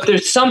 But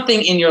there's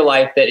something in your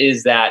life that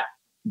is that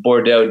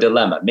Bordeaux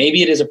Dilemma.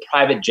 Maybe it is a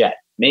private jet.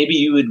 Maybe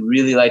you would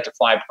really like to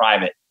fly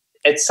private.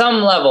 At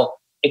some level,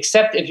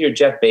 except if you're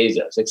Jeff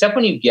Bezos, except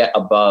when you get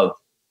above,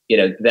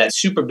 that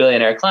super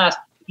billionaire class,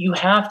 you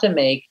have to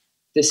make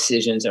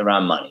decisions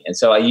around money. And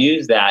so I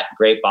use that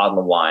great bottle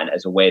of wine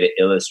as a way to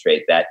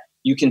illustrate that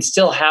you can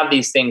still have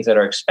these things that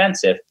are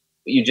expensive,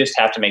 but you just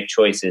have to make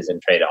choices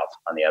and trade-offs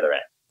on the other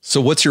end.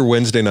 So what's your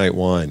Wednesday night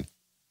wine?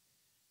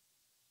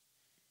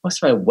 What's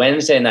my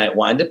Wednesday night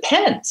wine?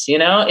 Depends,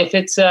 if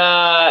it's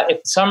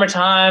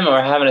summertime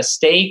or having a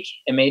steak,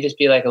 it may just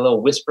be like a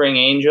little Whispering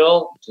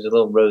Angel, which is a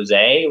little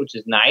rosé, which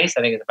is nice.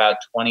 I think it's about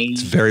 20.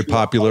 It's very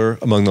popular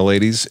among the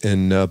ladies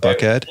in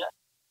Buckhead.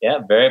 Yeah,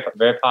 very,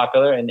 very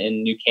popular in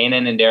New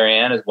Canaan and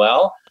Darien as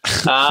well.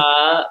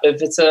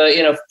 If it's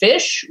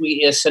fish,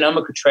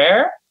 Sonoma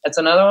Cutrer. That's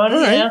another one.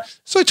 All right. Yeah.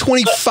 So a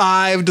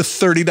 $25 to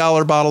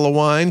 $30 bottle of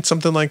wine,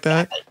 something like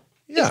that.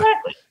 Yeah.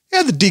 Exactly.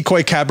 Yeah, the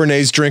Decoy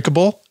Cabernet's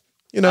drinkable.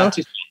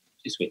 Too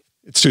sweet.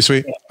 It's too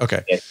sweet? Yeah.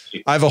 Okay. Yeah,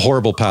 I have a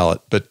horrible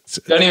palate, but...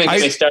 Don't even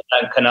get me started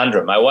on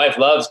Conundrum. My wife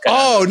loves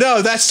Conundrum. Oh,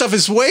 no, that stuff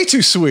is way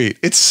too sweet.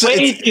 It's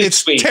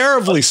sweet.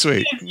 Terribly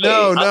sweet.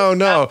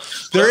 No.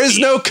 There is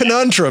no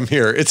conundrum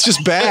here. It's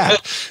just bad.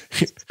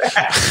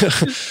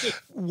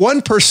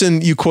 One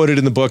person you quoted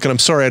in the book, and I'm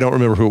sorry I don't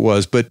remember who it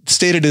was, but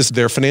stated as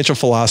their financial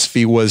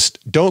philosophy was,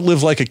 don't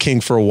live like a king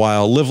for a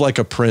while, live like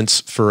a prince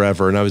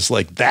forever. And I was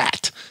like,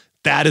 That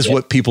is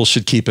what people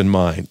should keep in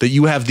mind, that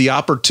you have the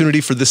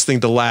opportunity for this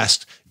thing to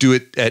last. Do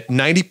it at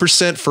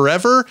 90%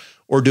 forever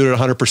or do it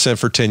 100%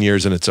 for 10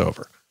 years and it's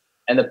over.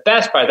 And the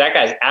best part, that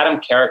guy's Adam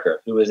Carricker,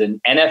 who was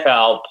an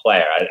NFL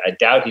player. I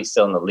doubt he's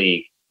still in the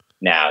league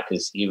now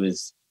because he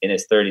was in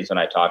his 30s when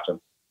I talked to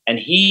him. And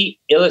he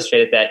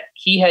illustrated that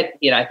he had,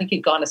 I think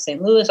he'd gone to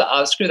St. Louis.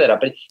 I'll screw that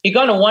up. But he'd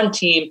gone to one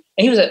team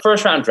and he was a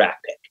first round draft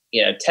pick,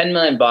 $10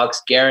 million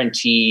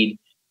guaranteed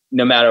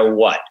no matter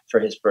what for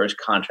his first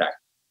contract.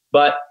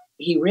 But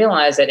he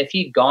realized that if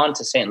he'd gone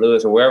to St.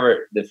 Louis or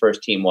wherever the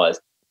first team was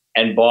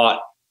and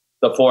bought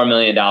the $4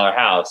 million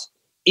house,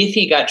 if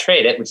he got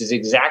traded, which is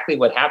exactly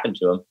what happened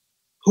to him,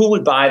 who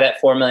would buy that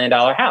 $4 million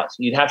house?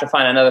 You'd have to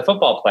find another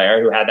football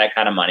player who had that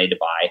kind of money to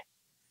buy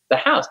the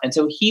house. And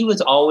so he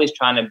was always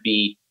trying to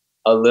be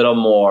a little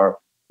more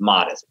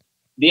modest.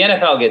 The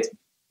NFL gets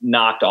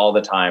knocked all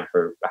the time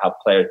for how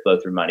players blow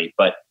through money,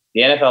 but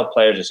the NFL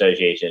Players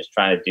Association is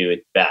trying to do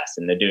its best,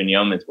 and they're doing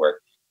yeoman's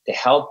work to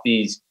help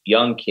these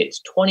young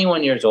kids,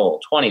 21 years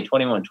old, 20,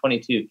 21,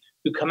 22,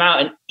 who come out,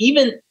 and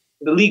even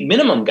the league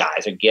minimum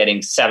guys are getting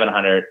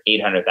 $700,000,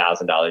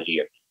 $800,000 a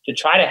year, to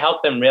try to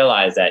help them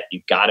realize that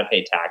you've got to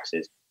pay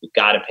taxes, you've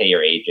got to pay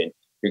your agent,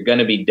 you're going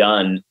to be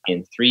done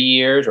in 3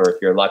 years, or if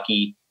you're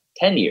lucky,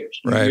 10 years.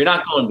 Right. You're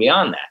not going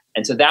beyond that.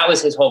 And so that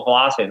was his whole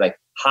philosophy, like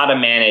how to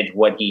manage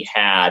what he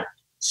had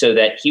so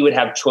that he would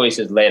have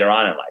choices later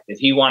on in life. If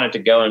he wanted to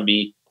go and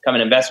become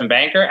an investment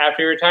banker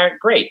after he retired,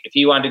 great. If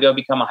he wanted to go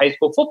become a high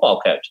school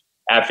football coach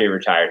after he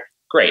retired,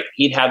 great.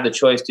 He'd have the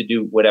choice to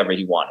do whatever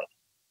he wanted.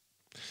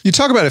 You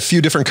talk about a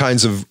few different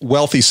kinds of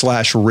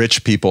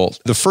wealthy/rich people.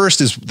 The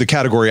first is the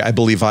category I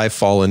believe I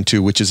fall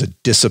into, which is a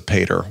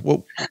dissipator.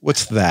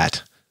 What's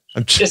that?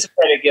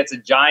 Dissipator gets a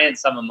giant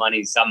sum of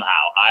money somehow,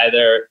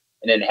 either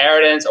an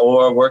inheritance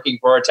or working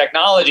for a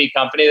technology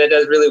company that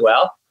does really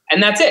well.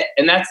 And that's it.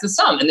 And that's the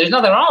sum. And there's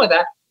nothing wrong with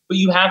that. But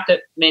you have to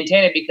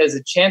maintain it, because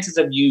the chances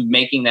of you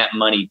making that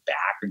money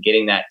back or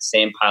getting that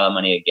same pile of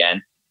money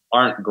again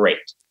aren't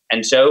great.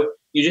 And so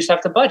you just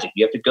have to budget.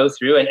 You have to go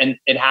through, and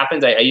it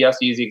happens. I also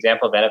use the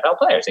example of NFL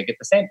players. They get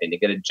the same thing. They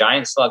get a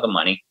giant slug of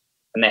money,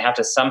 and they have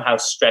to somehow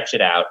stretch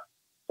it out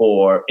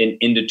for an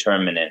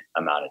indeterminate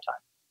amount of time.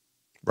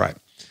 Right.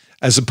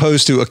 As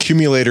opposed to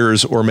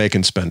accumulators or make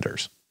and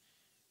spenders.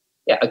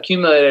 Yeah,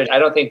 accumulators, I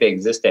don't think they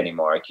exist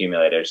anymore,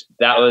 accumulators.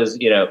 That was,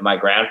 my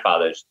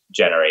grandfather's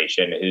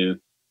generation, who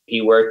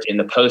he worked in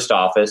the post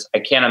office. I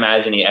can't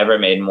imagine he ever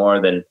made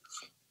more than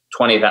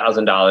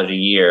 $20,000 a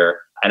year.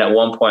 And at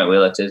one point we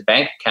looked at his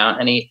bank account,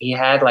 and he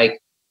had like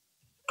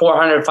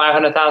 $400,000,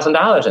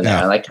 $500,000 in there.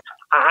 Yeah. Like,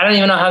 I don't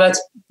even know how that's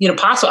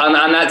possible on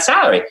that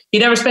salary. He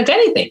never spent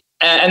anything.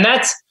 And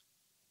that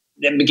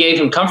gave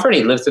him comfort.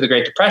 He lived through the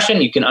Great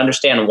Depression. You can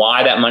understand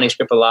why that money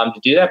script allowed him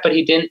to do that, but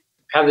he didn't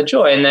have the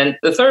joy. And then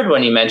the third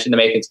one you mentioned, the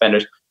make and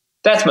spenders,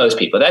 that's most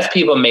people. That's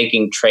people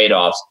making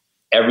trade-offs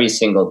every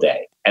single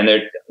day. And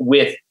they're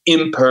with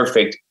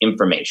imperfect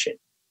information.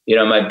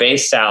 My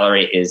base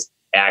salary is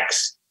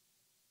X.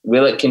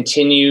 Will it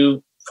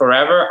continue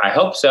forever? I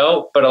hope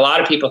so. But a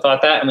lot of people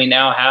thought that, and we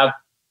now have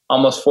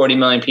almost 40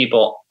 million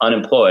people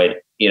unemployed,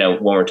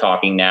 when we're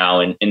talking now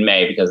in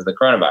May because of the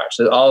coronavirus.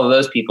 So all of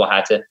those people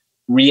had to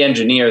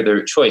re-engineer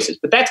their choices.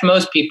 But that's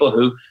most people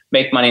who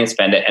make money and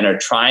spend it and are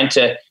trying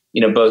to,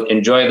 both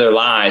enjoy their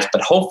lives,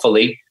 but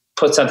hopefully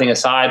put something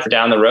aside for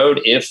down the road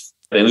if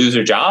they lose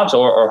their jobs,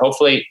 or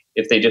hopefully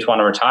if they just want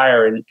to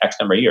retire in X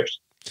number of years.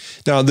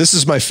 Now, this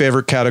is my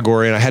favorite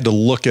category, and I had to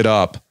look it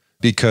up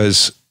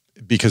because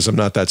I'm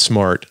not that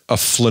smart. A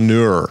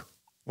flaneur.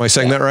 Am I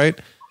saying that right?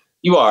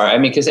 You are. I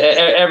mean, because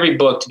every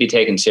book to be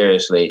taken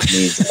seriously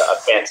needs a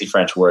fancy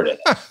French word in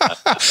it.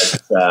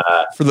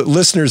 For the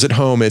listeners at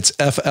home, it's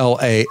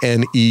FLANEURS,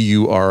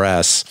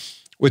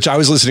 which I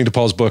was listening to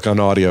Paul's book on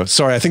audio.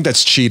 Sorry, I think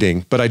that's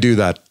cheating, but I do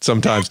that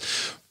sometimes.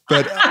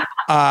 But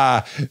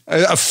a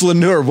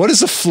flaneur. What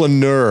is a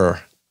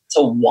flaneur? It's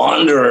a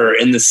wanderer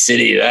in the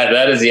city.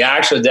 That is the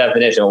actual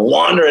definition, a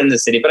wanderer in the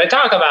city. But I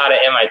talk about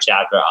it in my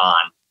chapter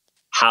on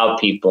how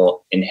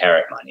people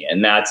inherit money.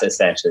 And that's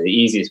essentially the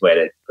easiest way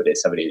to put it.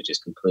 Somebody who's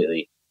just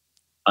completely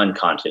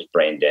unconscious,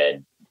 brain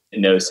dead,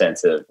 no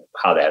sense of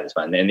how they have this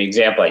money. And the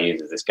example I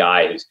use is this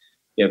guy who's,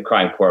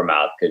 crying poor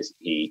mouth because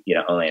he,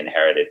 only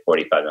inherited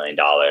 $45 million.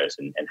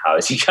 And how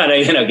is he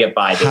going to, get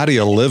by? How do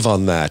you live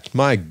on that?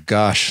 My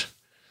gosh.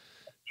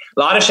 A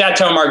lot of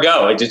Chateau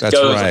Margaux. It just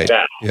goes like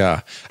that.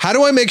 Yeah. How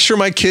do I make sure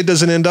my kid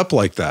doesn't end up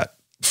like that?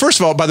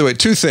 First of all, by the way,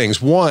 two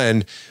things.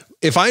 One,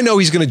 if I know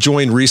he's going to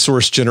join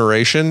Resource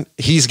Generation,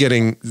 he's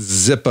getting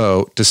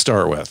Zippo to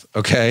start with.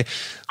 Okay.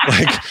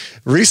 Like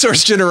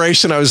Resource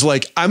Generation, I was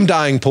like, I'm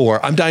dying poor.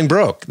 I'm dying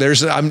broke.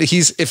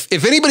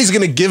 If anybody's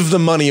going to give the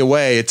money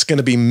away, it's going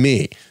to be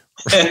me.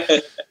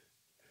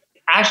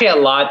 Actually, a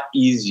lot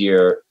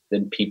easier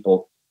than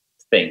people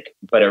think,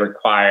 but it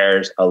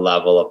requires a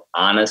level of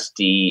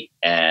honesty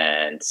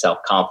and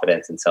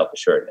self-confidence and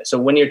self-assuredness. So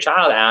when your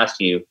child asks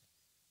you,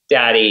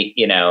 Daddy,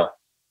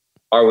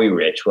 are we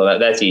rich? Well,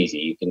 that's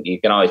easy. You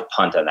can always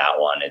punt on that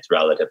one. It's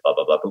relative, blah,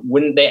 blah, blah. But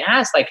when they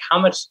ask like how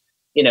much,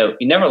 you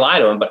never lie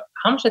to them, but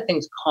how much do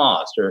things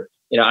cost? Or,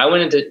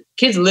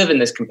 kids live in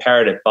this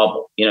comparative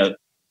bubble.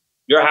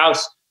 Your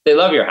house, they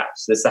love your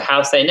house. It's the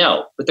house they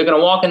know, but they're going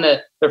to walk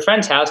into their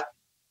friend's house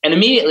and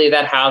immediately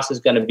that house is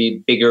going to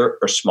be bigger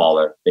or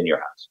smaller than your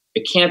house.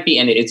 It can't be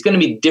any, it's going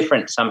to be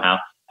different somehow.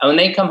 And when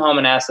they come home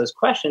and ask those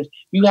questions,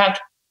 you have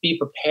to be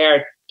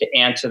prepared to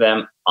answer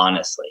them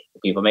honestly.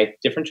 People make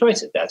different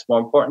choices. That's more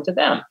important to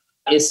them.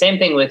 It's the same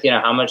thing with,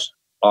 how much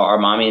are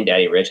mommy and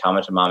daddy rich? How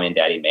much do mommy and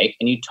daddy make?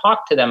 And you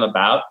talk to them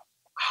about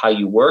how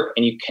you work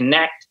and you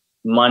connect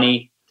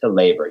money to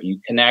labor.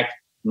 You connect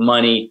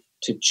money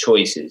to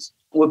choices.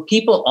 What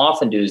people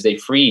often do is they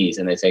freeze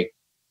and they say,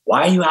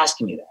 why are you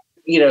asking me that?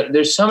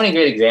 There's so many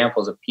great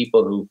examples of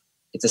people who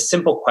it's a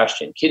simple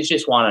question. Kids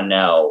just want to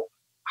know,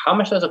 how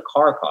much does a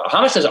car cost?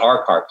 How much does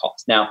our car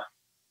cost? Now,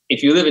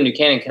 if you live in New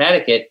Canaan,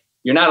 Connecticut,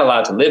 you're not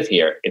allowed to live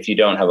here if you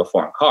don't have a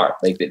foreign car.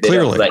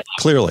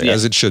 Clearly, yeah,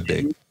 as it should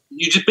be.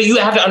 but you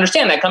have to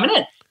understand that coming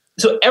in.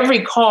 So every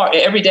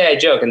day I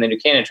joke in the New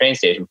Canaan train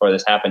station before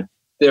this happened,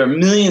 there are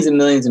millions and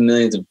millions and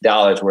millions of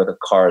dollars worth of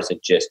cars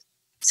that just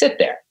sit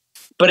there.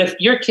 But if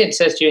your kid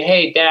says to you,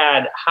 hey,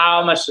 Dad,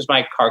 how much does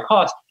my car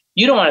cost?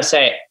 You don't want to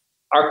say,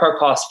 our car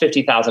costs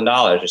 $50,000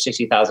 or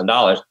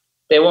 $60,000.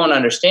 They won't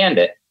understand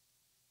it.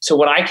 So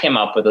what I came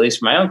up with, at least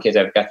for my own kids,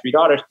 I've got 3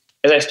 daughters,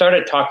 is I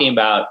started talking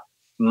about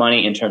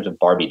money in terms of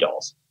Barbie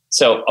dolls.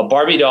 So a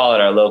Barbie doll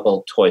at our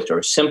local toy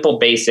store, simple,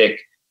 basic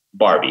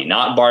Barbie,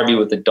 not Barbie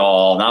with a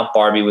doll, not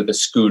Barbie with a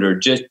scooter,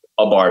 just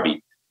a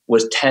Barbie,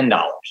 was $10.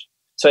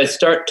 So I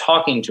start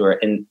talking to her,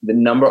 and the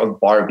number of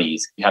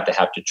Barbies, you have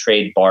to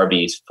trade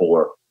Barbies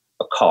for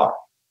a car.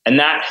 And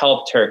that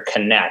helped her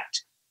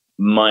connect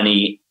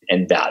money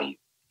and value.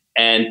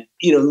 And,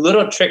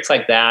 little tricks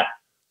like that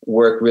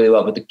work really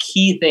well. But the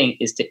key thing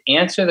is to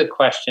answer the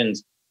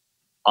questions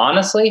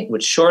honestly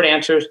with short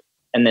answers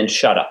and then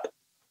shut up.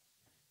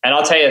 And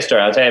I'll tell you a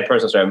story. I'll tell you a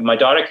personal story. My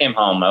oldest daughter came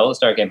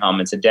home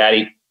and said,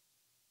 Daddy,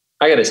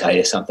 I got to tell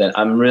you something.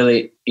 I'm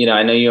really,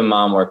 I know you and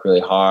Mom work really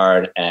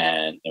hard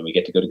and we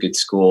get to go to good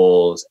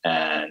schools,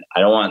 and I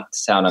don't want to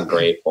sound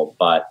ungrateful,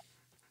 but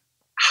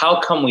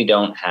how come we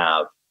don't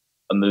have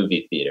a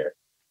movie theater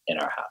in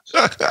our house?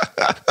 What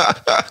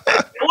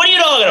are you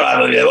talking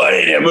about? What are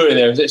you movie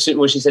there?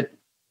 She said,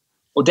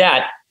 well,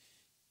 Dad,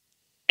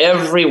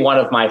 every one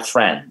of my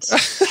friends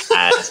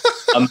has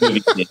a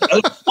movie theater.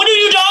 Like, what are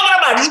you talking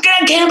about?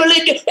 I can't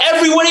believe it.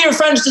 Every one of your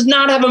friends does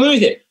not have a movie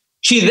theater.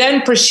 She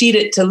then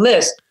proceeded to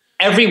list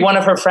every one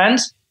of her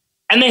friends,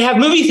 and they have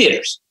movie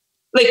theaters.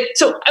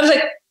 So I was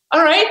like,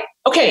 all right,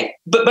 okay.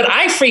 But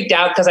I freaked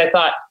out because I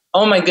thought,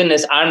 oh my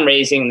goodness, I'm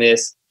raising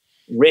this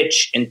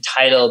rich,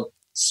 entitled,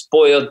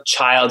 spoiled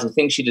child who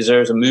thinks she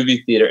deserves a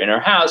movie theater in her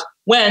house,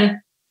 when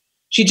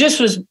she just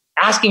was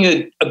asking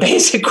a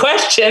basic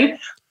question.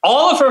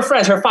 All of her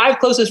friends, her 5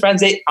 closest friends,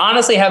 they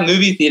honestly have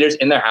movie theaters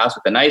in their house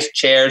with the nice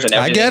chairs and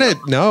everything. I get it.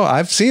 No,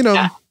 I've seen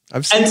them.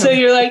 And so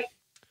you're like,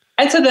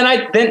 and so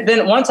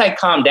then once I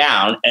calmed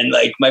down and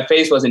my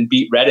face wasn't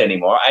beet red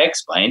anymore, I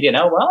explained,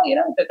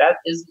 that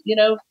is,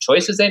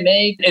 choices they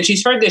make. And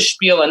she's heard this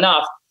spiel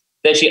enough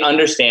that she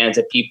understands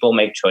that people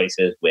make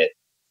choices with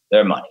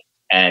their money.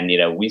 And,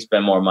 we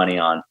spend more money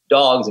on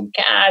dogs and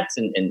cats,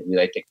 and we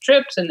like to take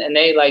trips, and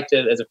they like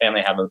to, as a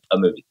family, have a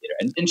movie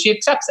theater. And she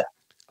accepts that.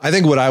 I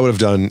think what I would have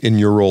done in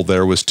your role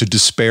there was to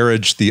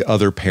disparage the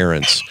other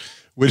parents.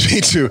 Would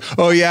be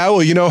well,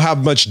 you know how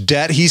much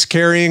debt he's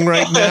carrying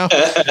right now?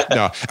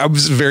 No, I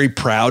was very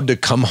proud to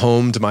come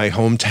home to my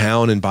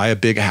hometown and buy a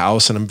big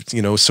house. And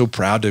I'm, so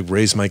proud to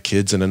raise my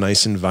kids in a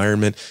nice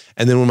environment.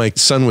 And then when my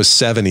son was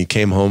 7, he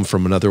came home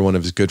from another one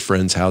of his good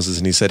friends' houses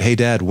and he said, hey,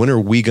 Dad, when are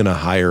we going to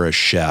hire a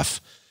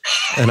chef?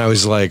 And I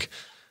was like,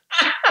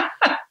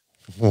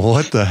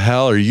 what the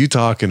hell are you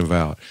talking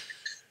about?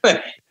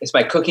 It's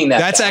by cooking that.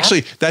 That's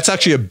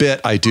actually a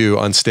bit I do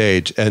on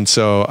stage. And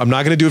so I'm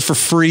not going to do it for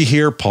free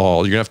here,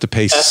 Paul. You're going to have to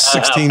pay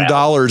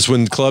 $16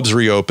 when clubs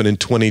reopen in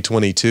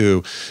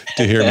 2022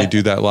 to hear me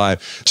do that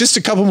live. Just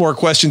a couple more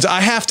questions.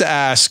 I have to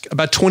ask,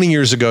 about 20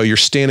 years ago, you're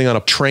standing on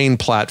a train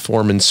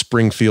platform in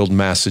Springfield,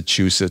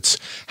 Massachusetts.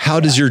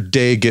 How does your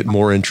day get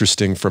more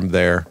interesting from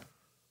there?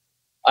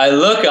 I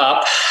look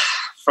up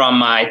from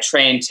my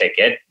train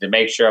ticket to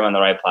make sure I'm on the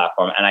right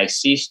platform, and I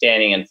see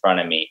standing in front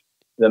of me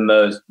the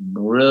most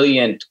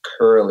brilliant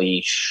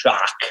curly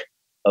shock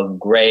of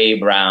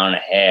gray-brown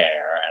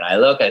hair. And I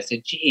look, I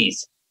said,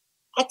 geez,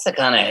 that's the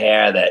kind of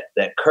hair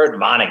that Kurt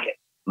Vonnegut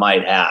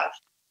might have.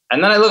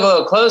 And then I look a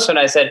little closer and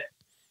I said,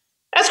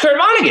 that's Kurt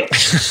Vonnegut.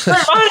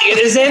 Kurt Vonnegut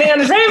is standing on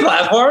the train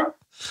platform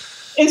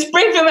in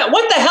Springfield.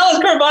 What the hell is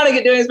Kurt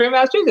Vonnegut doing in Springfield,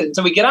 Massachusetts?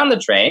 So we get on the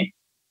train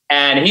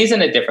and he's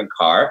in a different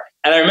car.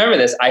 And I remember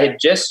this, I had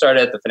just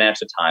started at the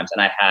Financial Times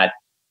and I had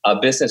a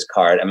business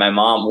card, and my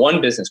mom, one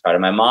business card,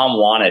 and my mom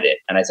wanted it.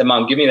 And I said,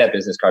 Mom, give me that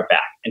business card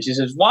back. And she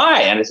says,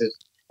 why? And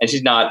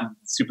she's not a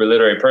super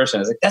literary person.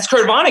 I was like, that's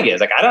Kurt Vonnegut. I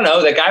was like, I don't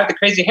know. The guy with the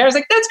crazy hair. I was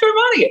like, that's Kurt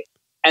Vonnegut.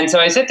 And so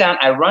I sit down,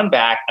 I run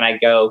back, and I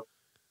go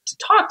to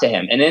talk to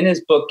him. And in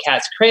his book,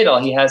 Cat's Cradle,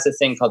 he has this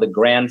thing called the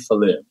Grand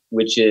Falloon,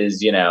 which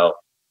is,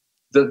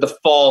 the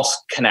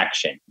false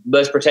connection.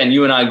 Let's pretend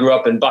you and I grew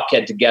up in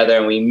Buckhead together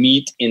and we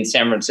meet in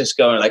San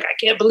Francisco and like, I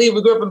can't believe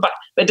we grew up in Buckhead.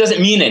 That doesn't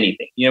mean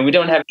anything. We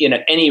don't have,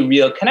 any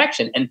real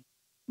connection. And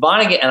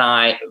Vonnegut and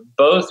I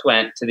both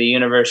went to the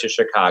University of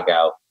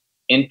Chicago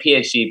in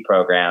PhD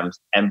programs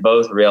and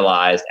both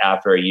realized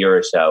after a year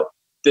or so,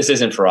 this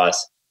isn't for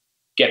us.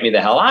 Get me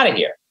the hell out of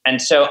here. And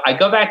so I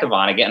go back to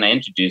Vonnegut and I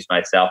introduce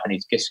myself and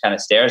he just kind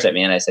of stares at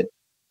me and I said,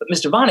 but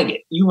Mr. Vonnegut,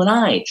 you and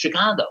I,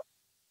 Chicago.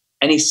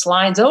 And he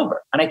slides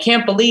over. And I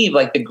can't believe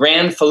the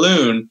Grand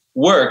Falloon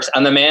works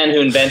on the man who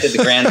invented the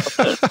Grand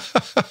Falloon.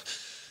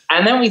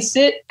 And then we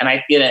sit and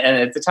and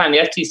at the time the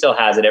FT still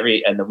has it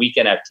and the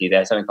weekend FT, they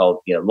have something called,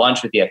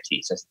 lunch with the FT.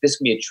 So I said, this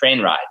can be a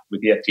train ride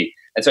with the FT.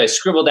 And so I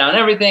scribble down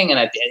everything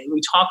and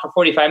we talk for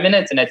 45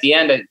 minutes. And at the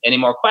end, any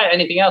more quiet,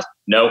 anything else?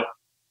 Nope.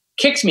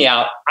 Kicks me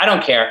out. I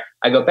don't care.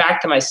 I go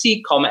back to my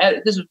seat, call my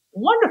editor. This is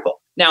wonderful.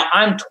 Now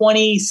I'm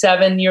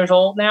 27 years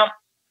old now,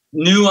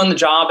 new on the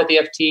job at the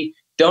FT.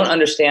 don't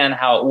understand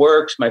how it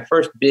works. My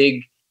first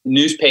big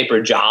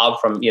newspaper job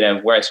from,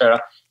 where I started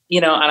off,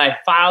 and I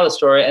file the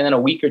story and then a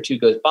week or two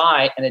goes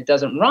by and it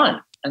doesn't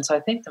run. And so I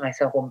think to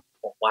myself, well,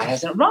 why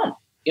hasn't it run?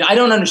 I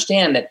don't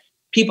understand that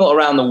people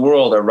around the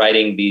world are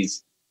writing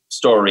these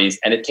stories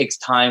and it takes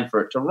time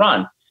for it to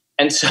run.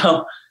 And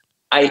so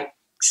I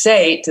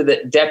say to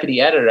the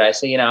deputy editor, I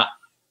say, I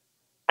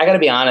got to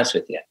be honest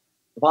with you.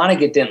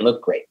 Vonnegut didn't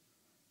look great.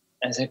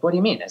 And I was like, what do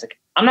you mean? I was like,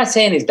 I'm not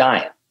saying he's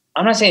dying.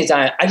 I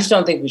just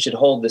don't think we should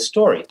hold this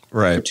story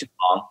for too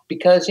long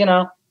because,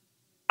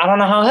 I don't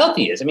know how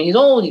healthy he is. I mean, he's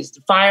old, he's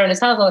firing his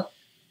house.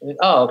 Like,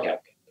 oh, okay.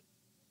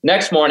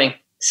 Next morning,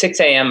 6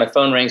 a.m., my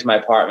phone rings in my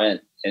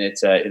apartment and it's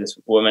this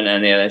woman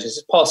and the other. She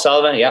says, Paul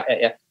Sullivan? Yeah.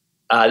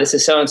 This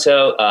is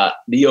so-and-so,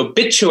 the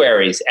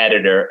obituaries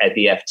editor at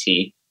the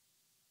FT.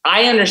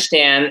 I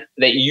understand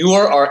that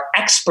you're our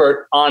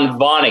expert on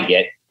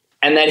Vonnegut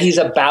and that he's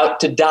about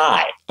to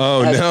die.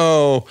 Oh,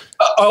 no.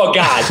 Oh,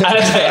 God.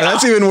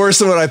 That's even worse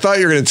than what I thought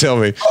you were going to tell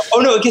me.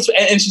 Oh, no. It gets,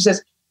 and she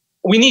says,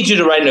 we need you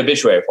to write an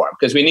obituary for him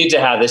because we need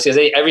to have this. Because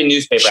every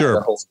newspaper has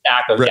a whole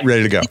stack of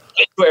ready to go.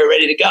 Obituary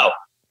ready to go.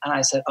 And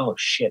I said, oh,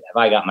 shit, have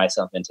I got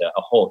myself into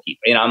a whole heap?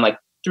 I'm like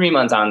 3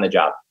 months on the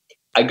job.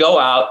 I go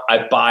out,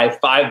 I buy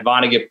 5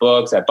 Vonnegut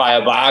books, I buy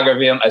a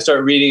biography of him, I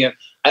start reading it.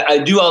 I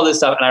do all this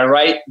stuff and I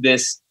write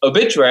this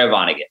obituary of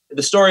Vonnegut.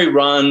 The story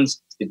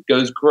runs, it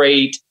goes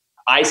great.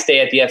 I stay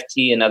at the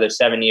FT another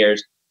 7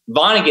 years.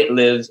 Vonnegut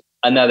lives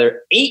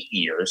another 8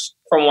 years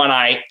from when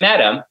I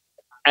met him.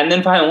 And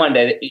then finally one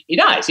day he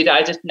dies. He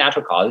died just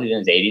natural causes. He's in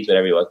his 80s,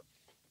 whatever he was.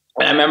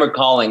 And I remember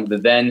calling the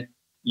then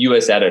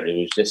U.S. editor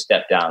who's just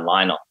stepped down,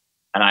 Lionel.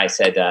 And I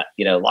said,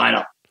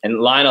 Lionel. And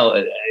Lionel,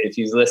 if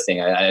he's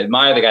listening, I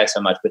admire the guy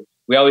so much, but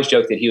we always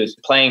joke that he was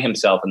playing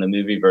himself in the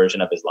movie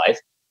version of his life.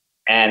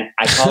 And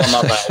I called him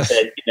up and I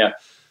said,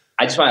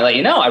 I just want to let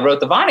you know, I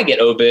wrote the Vonnegut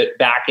obit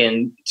back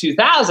in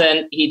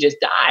 2000. He just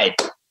died.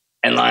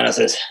 And Lionel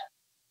says,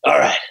 all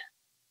right.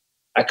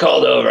 I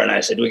called over and I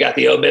said, we got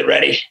the obit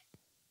ready.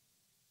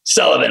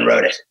 Sullivan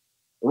wrote it.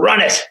 Run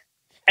it.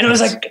 And it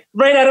was like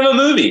right out of a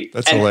movie.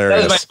 That's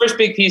hilarious. That was my first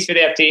big piece for the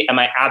FT. And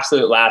my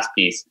absolute last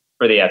piece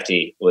for the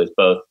FT was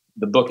both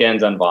the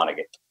bookends on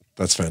Vonnegut.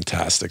 That's a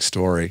fantastic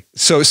story.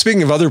 So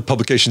speaking of other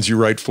publications you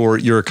write for,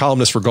 you're a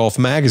columnist for Golf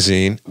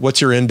Magazine. What's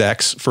your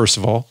index, first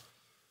of all?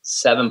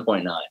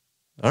 7.9.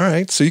 All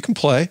right. So you can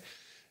play.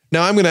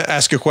 Now I'm going to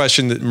ask a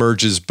question that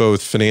merges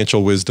both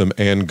financial wisdom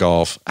and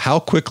golf. How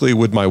quickly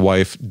would my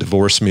wife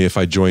divorce me if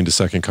I joined a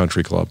second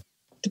country club?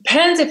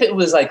 Depends if it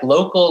was like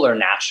local or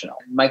national.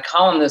 My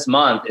column this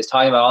month is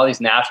talking about all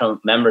these national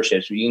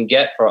memberships you can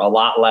get for a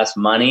lot less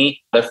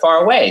money. They're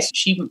far away. So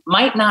she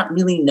might not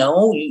really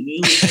know.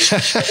 You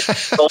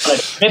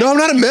No, I'm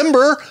not a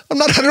member. I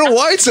don't know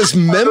why it says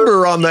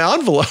member on the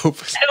envelope.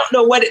 I don't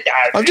know what it is.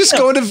 I'm just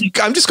going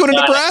to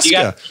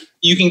Nebraska.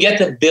 You can get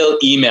the bill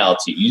emailed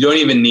to you. You don't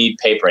even need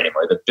paper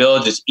anymore. The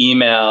bill just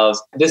emails.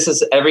 This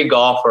is every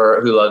golfer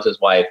who loves his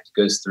wife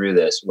goes through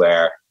this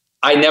where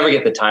I never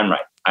get the time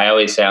right. I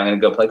always say, I'm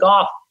going to go play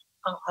golf.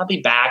 I'll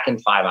be back in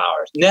 5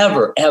 hours.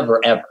 Never,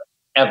 ever, ever,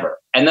 ever.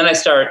 And then I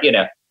start,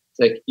 it's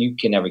like, you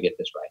can never get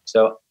this right.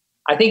 So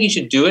I think you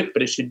should do it,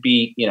 but it should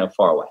be,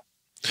 far away.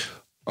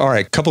 All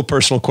right. Couple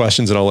personal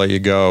questions and I'll let you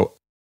go.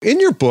 In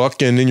your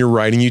book and in your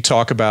writing, you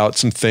talk about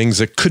some things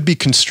that could be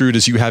construed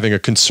as you having a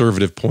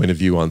conservative point of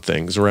view on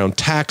things around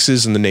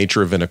taxes and the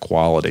nature of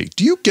inequality.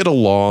 Do you get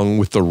along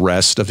with the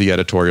rest of the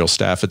editorial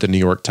staff at the New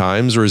York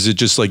Times, or is it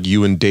just like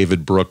you and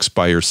David Brooks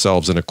by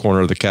yourselves in a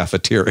corner of the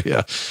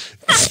cafeteria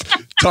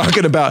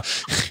talking about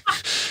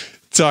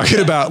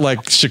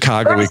like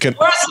Chicago? Where's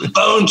the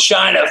bone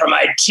china for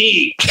my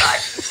tea? God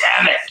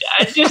damn it.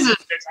 I'm not going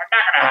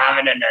to have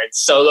it in a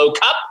solo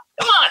cup.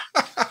 Come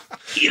on.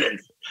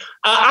 Heathens.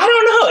 I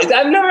don't know.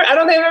 I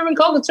don't think I've ever been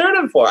called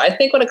conservative before. I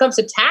think when it comes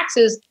to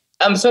taxes,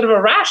 I'm sort of a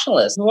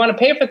rationalist. We want to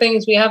pay for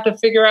things. We have to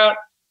figure out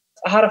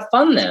how to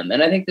fund them.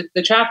 And I think that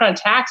the chapter on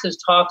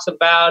taxes talks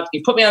about,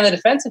 you put me on the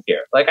defensive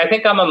here. Like, I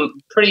think I'm a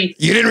pretty...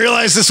 You didn't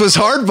realize this was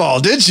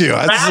hardball, did you?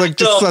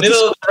 Rational,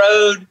 middle of the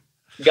road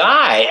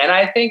guy. And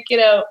I think,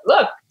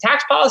 look,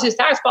 tax policy is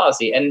tax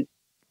policy. And,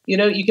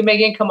 you can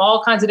make income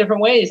all kinds of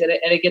different ways and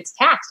it gets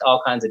taxed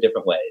all kinds of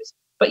different ways.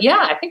 But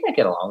yeah, I think I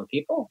get along with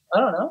people. I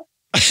don't know.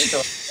 I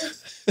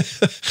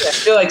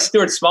feel like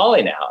Stuart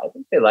Smalley now. I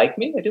think they like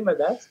me. I do my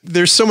best.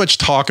 There's so much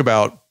talk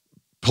about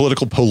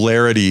political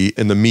polarity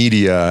in the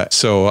media.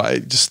 So I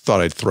just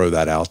thought I'd throw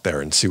that out there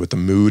and see what the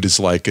mood is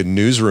like in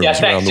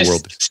newsrooms around the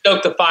world.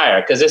 Stoke the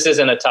fire, because this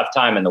isn't a tough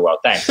time in the world.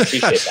 Thanks.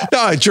 Appreciate that.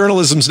 No,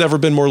 journalism's never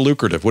been more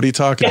lucrative. What are you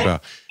talking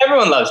about?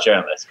 Everyone loves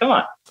journalists. Come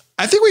on.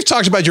 I think we've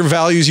talked about your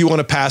values you want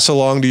to pass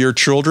along to your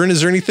children.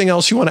 Is there anything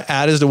else you want to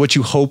add as to what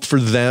you hope for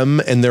them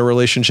and their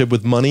relationship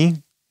with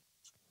money?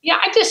 Yeah,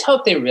 I just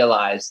hope they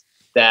realize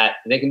that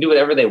they can do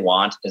whatever they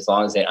want as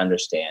long as they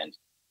understand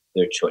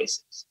their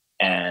choices.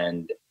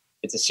 And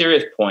it's a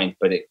serious point,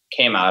 but it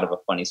came out of a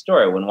funny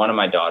story when one of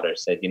my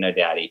daughters said,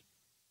 Daddy,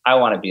 I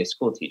want to be a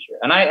school teacher.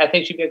 And I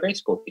think she'd be a great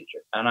school teacher.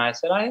 And I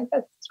said, I think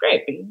that's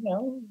great. But,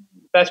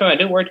 that's what I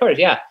do, work towards.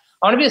 Yeah,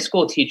 I want to be a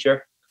school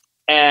teacher.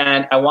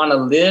 and I want to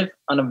live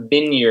on a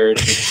vineyard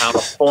in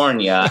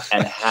California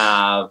and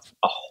have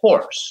a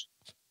horse.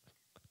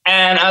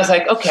 And I was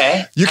like,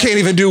 okay. You can't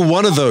even do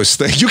one of those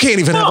things. You can't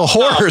even have a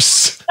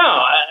horse. No,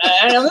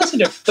 I listened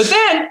to her. But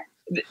then,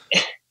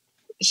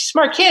 she's a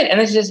smart kid. And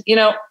then she says,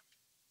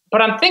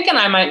 but I'm thinking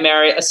I might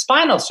marry a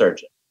spinal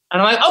surgeon. And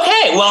I'm like,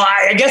 okay, well,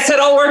 I guess that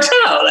all works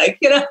out.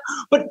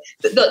 But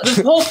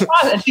the whole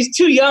process, and she's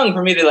too young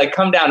for me to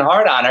come down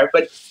hard on her.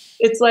 But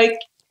it's like,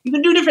 you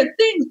can do different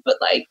things, but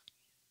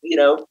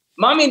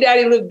mommy and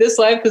daddy lived this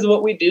life because of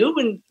what we do,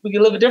 and we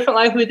can live a different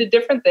life. We did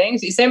different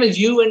things, same as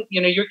you and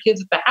your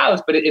kids at the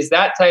house. But it is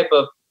that type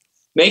of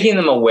making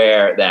them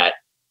aware that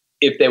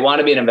if they want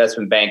to be an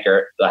investment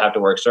banker, they'll have to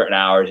work certain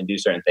hours and do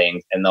certain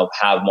things, and they'll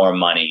have more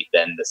money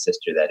than the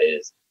sister that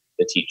is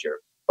the teacher.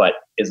 But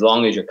as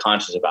long as you're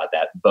conscious about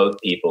that, both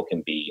people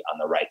can be on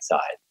the right side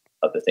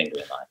of the thing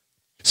going on.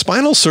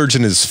 Spinal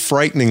surgeon is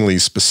frighteningly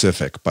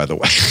specific, by the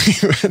way.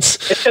 It's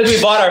because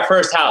we bought our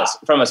first house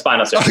from a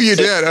spinal surgeon. Oh, you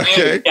did?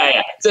 Okay.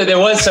 Yeah. So there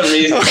was some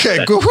reason.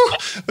 Okay, cool.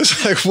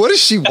 It's like, what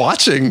is she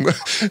watching?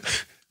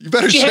 You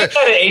better She hangs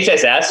out at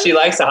HSS. She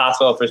likes the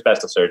hospital for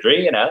special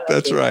surgery,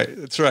 That's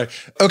right.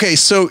 Okay,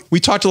 so we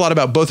talked a lot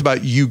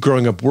about you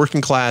growing up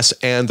working class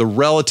and the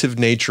relative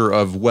nature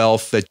of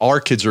wealth that our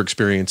kids are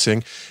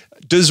experiencing.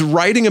 Does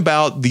writing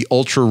about the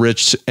ultra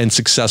rich and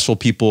successful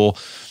people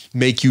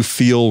make you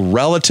feel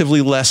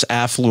relatively less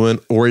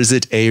affluent, or is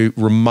it a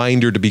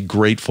reminder to be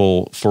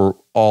grateful for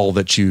all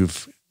that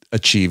you've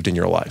achieved in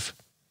your life?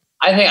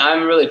 I think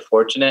I'm really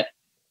fortunate,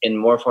 and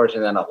more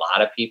fortunate than a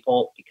lot of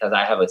people, because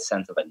I have a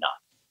sense of enough.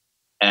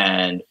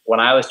 And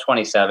when I was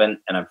 27,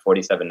 and I'm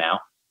 47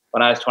 now,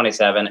 when I was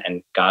 27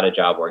 and got a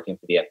job working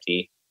for the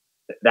FT,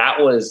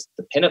 that was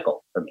the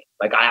pinnacle for me.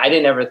 I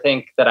didn't ever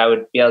think that I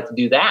would be able to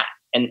do that.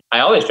 And I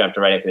always dreamt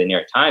of writing for the New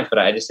York Times, but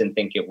I just didn't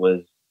think it was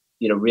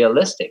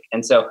realistic.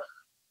 And so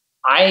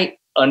I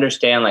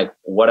understand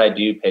what I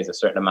do pays a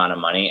certain amount of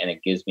money, and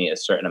it gives me a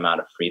certain amount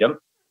of freedom.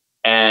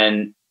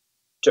 And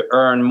to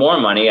earn more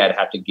money, I'd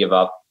have to give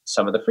up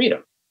some of the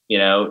freedom,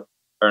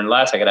 earn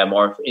less, I could have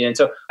more. And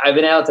so I've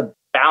been able to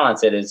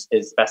balance it as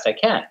best I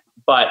can,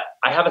 but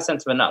I have a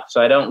sense of enough.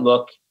 So I don't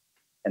look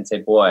and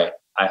say, boy,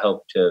 I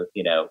hope to,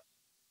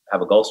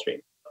 have a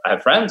Gulfstream. I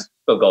have friends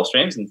who have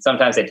Gulfstreams, and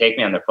sometimes they take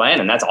me on their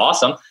plane, and that's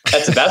awesome.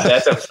 That's the best.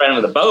 That's a friend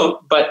with a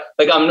boat. But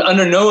I'm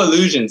under no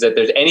illusions that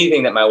there's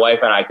anything that my wife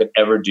and I could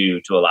ever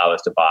do to allow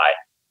us to buy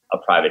a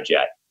private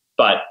jet.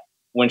 But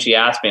when she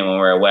asked me when we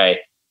were away,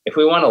 if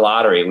we won a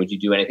lottery, would you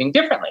do anything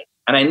differently?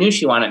 And I knew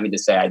she wanted me to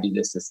say, I do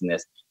this, this, and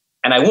this.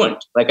 And I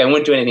wouldn't. I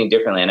wouldn't do anything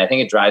differently. And I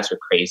think it drives her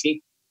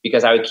crazy,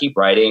 because I would keep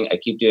writing. I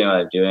keep doing what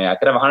I'm doing. I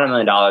could have $100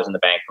 million in the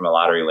bank from a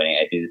lottery winning.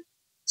 I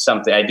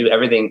do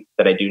everything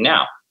that I do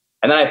now.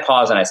 And then I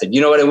paused and I said, you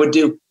know what I would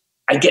do?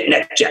 I'd get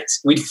net jets.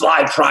 We'd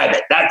fly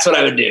private. That's what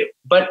I would do.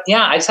 But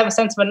yeah, I just have a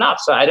sense of enough.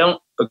 So I don't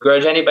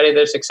begrudge anybody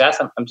their success.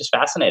 I'm just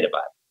fascinated by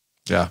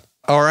it. Yeah.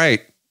 All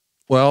right.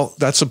 Well,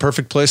 that's a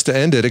perfect place to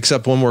end it,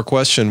 except one more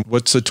question.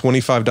 What's a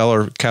 $25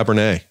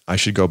 Cabernet I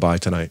should go buy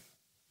tonight?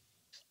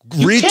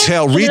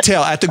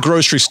 Retail at the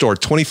grocery store,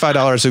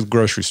 $25 at the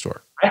grocery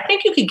store. I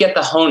think you could get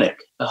the Honig.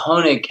 The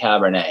Honig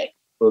Cabernet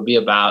would be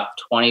about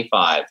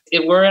 $25.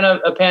 We're in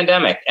a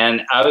pandemic,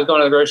 and I was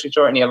going to the grocery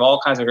store, and you have all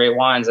kinds of great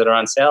wines that are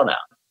on sale now.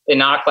 They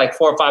knock $4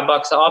 or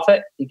 $5 off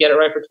it. You get it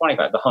right for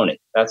 $25. The Honig.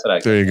 That's what I.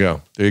 There you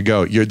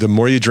go. The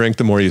more you drink,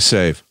 the more you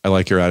save. I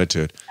like your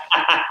attitude.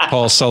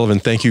 Paul Sullivan,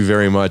 thank you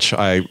very much.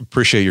 I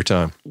appreciate your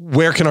time.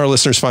 Where can our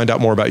listeners find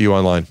out more about you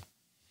online?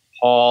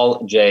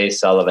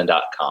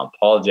 PaulJSullivan.com.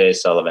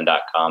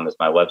 PaulJSullivan.com is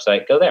my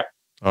website. Go there.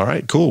 All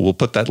right, cool. We'll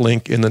put that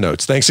link in the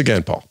notes. Thanks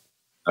again, Paul.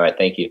 All right,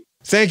 thank you.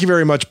 Thank you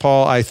very much,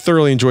 Paul. I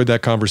thoroughly enjoyed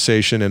that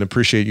conversation and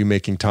appreciate you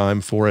making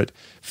time for it.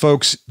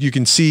 Folks, you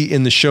can see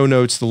in the show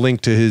notes the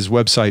link to his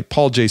website,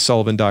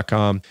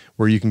 pauljsullivan.com,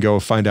 where you can go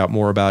find out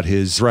more about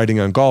his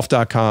writing on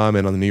golf.com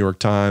and on the New York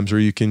Times, or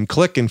you can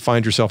click and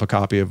find yourself a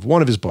copy of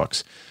one of his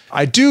books.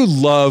 I do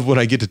love when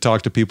I get to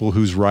talk to people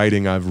whose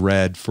writing I've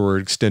read for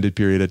an extended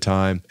period of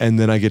time, and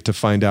then I get to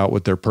find out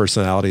what their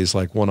personality is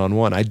like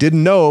one-on-one. I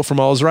didn't know from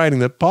all his writing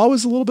that Paul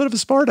was a little bit of a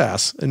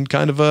smartass and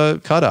kind of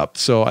a cut-up,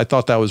 so I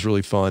thought that was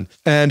really fun,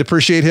 and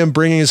appreciate him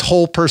bringing his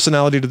whole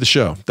personality to the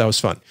show. That was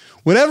fun.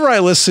 Whenever I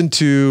listen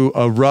to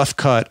a rough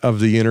cut of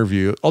the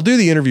interview, I'll do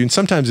the interview, and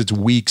sometimes it's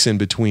weeks in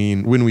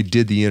between when we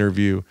did the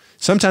interview.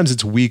 Sometimes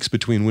it's weeks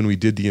between when we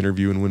did the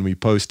interview and when we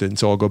post it. And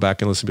so I'll go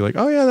back and listen and be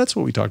like, oh yeah, that's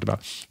what we talked about.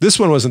 This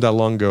one wasn't that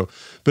long ago.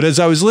 But as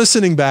I was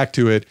listening back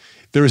to it,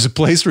 there was a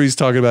place where he's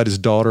talking about his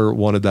daughter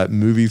wanted that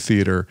movie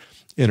theater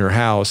in her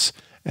house.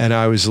 And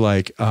I was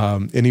like,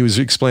 and he was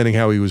explaining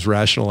how he was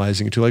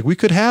rationalizing it to we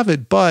could have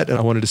it, but, and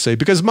I wanted to say,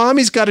 because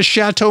mommy's got a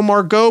Chateau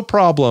Margaux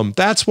problem.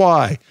 That's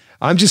why.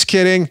 I'm just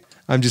kidding.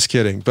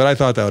 But I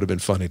thought that would have been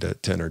funny to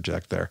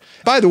interject there.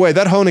 By the way,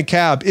 that Honig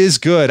Cab is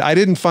good. I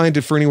didn't find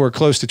it for anywhere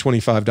close to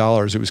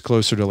 $25. It was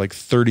closer to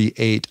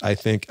 $38, I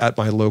think, at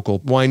my local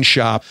wine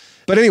shop.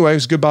 But anyway, it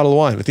was a good bottle of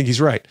wine. I think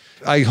he's right.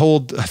 I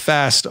hold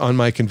fast on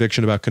my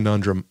conviction about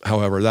Conundrum,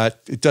 however, that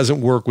it doesn't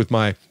work with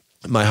my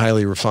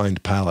highly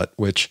refined palate,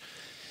 which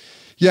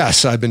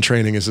Yes, I've been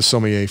training as a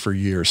sommelier for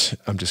years.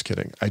 I'm just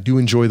kidding. I do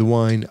enjoy the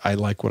wine. I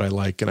like what I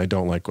like, and I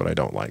don't like what I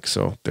don't like.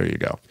 So there you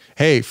go.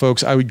 Hey,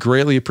 folks, I would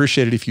greatly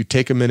appreciate it if you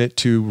take a minute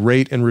to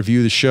rate and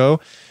review the show.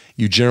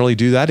 You generally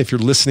do that. If you're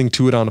listening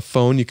to it on a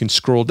phone, you can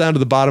scroll down to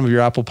the bottom of your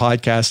Apple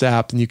Podcast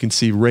app and you can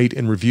see rate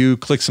and review.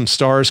 Click some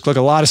stars, click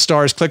a lot of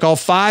stars, click all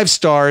 5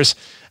 stars,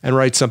 and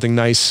write something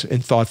nice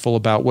and thoughtful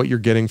about what you're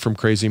getting from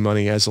Crazy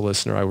Money as a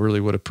listener. I really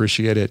would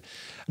appreciate it.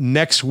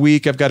 Next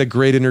week, I've got a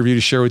great interview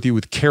to share with you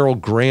with Carol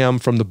Graham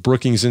from the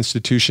Brookings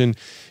Institution.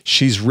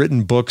 She's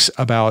written books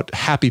about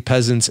happy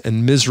peasants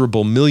and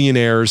miserable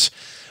millionaires.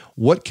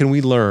 What can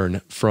we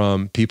learn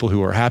from people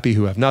who are happy,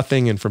 who have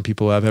nothing, and from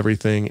people who have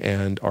everything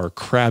and are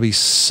crabby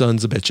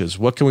sons of bitches?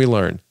 What can we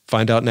learn?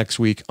 Find out next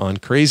week on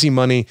Crazy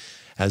Money.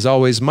 As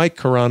always, Mike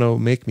Carano,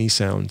 make me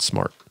sound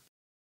smart.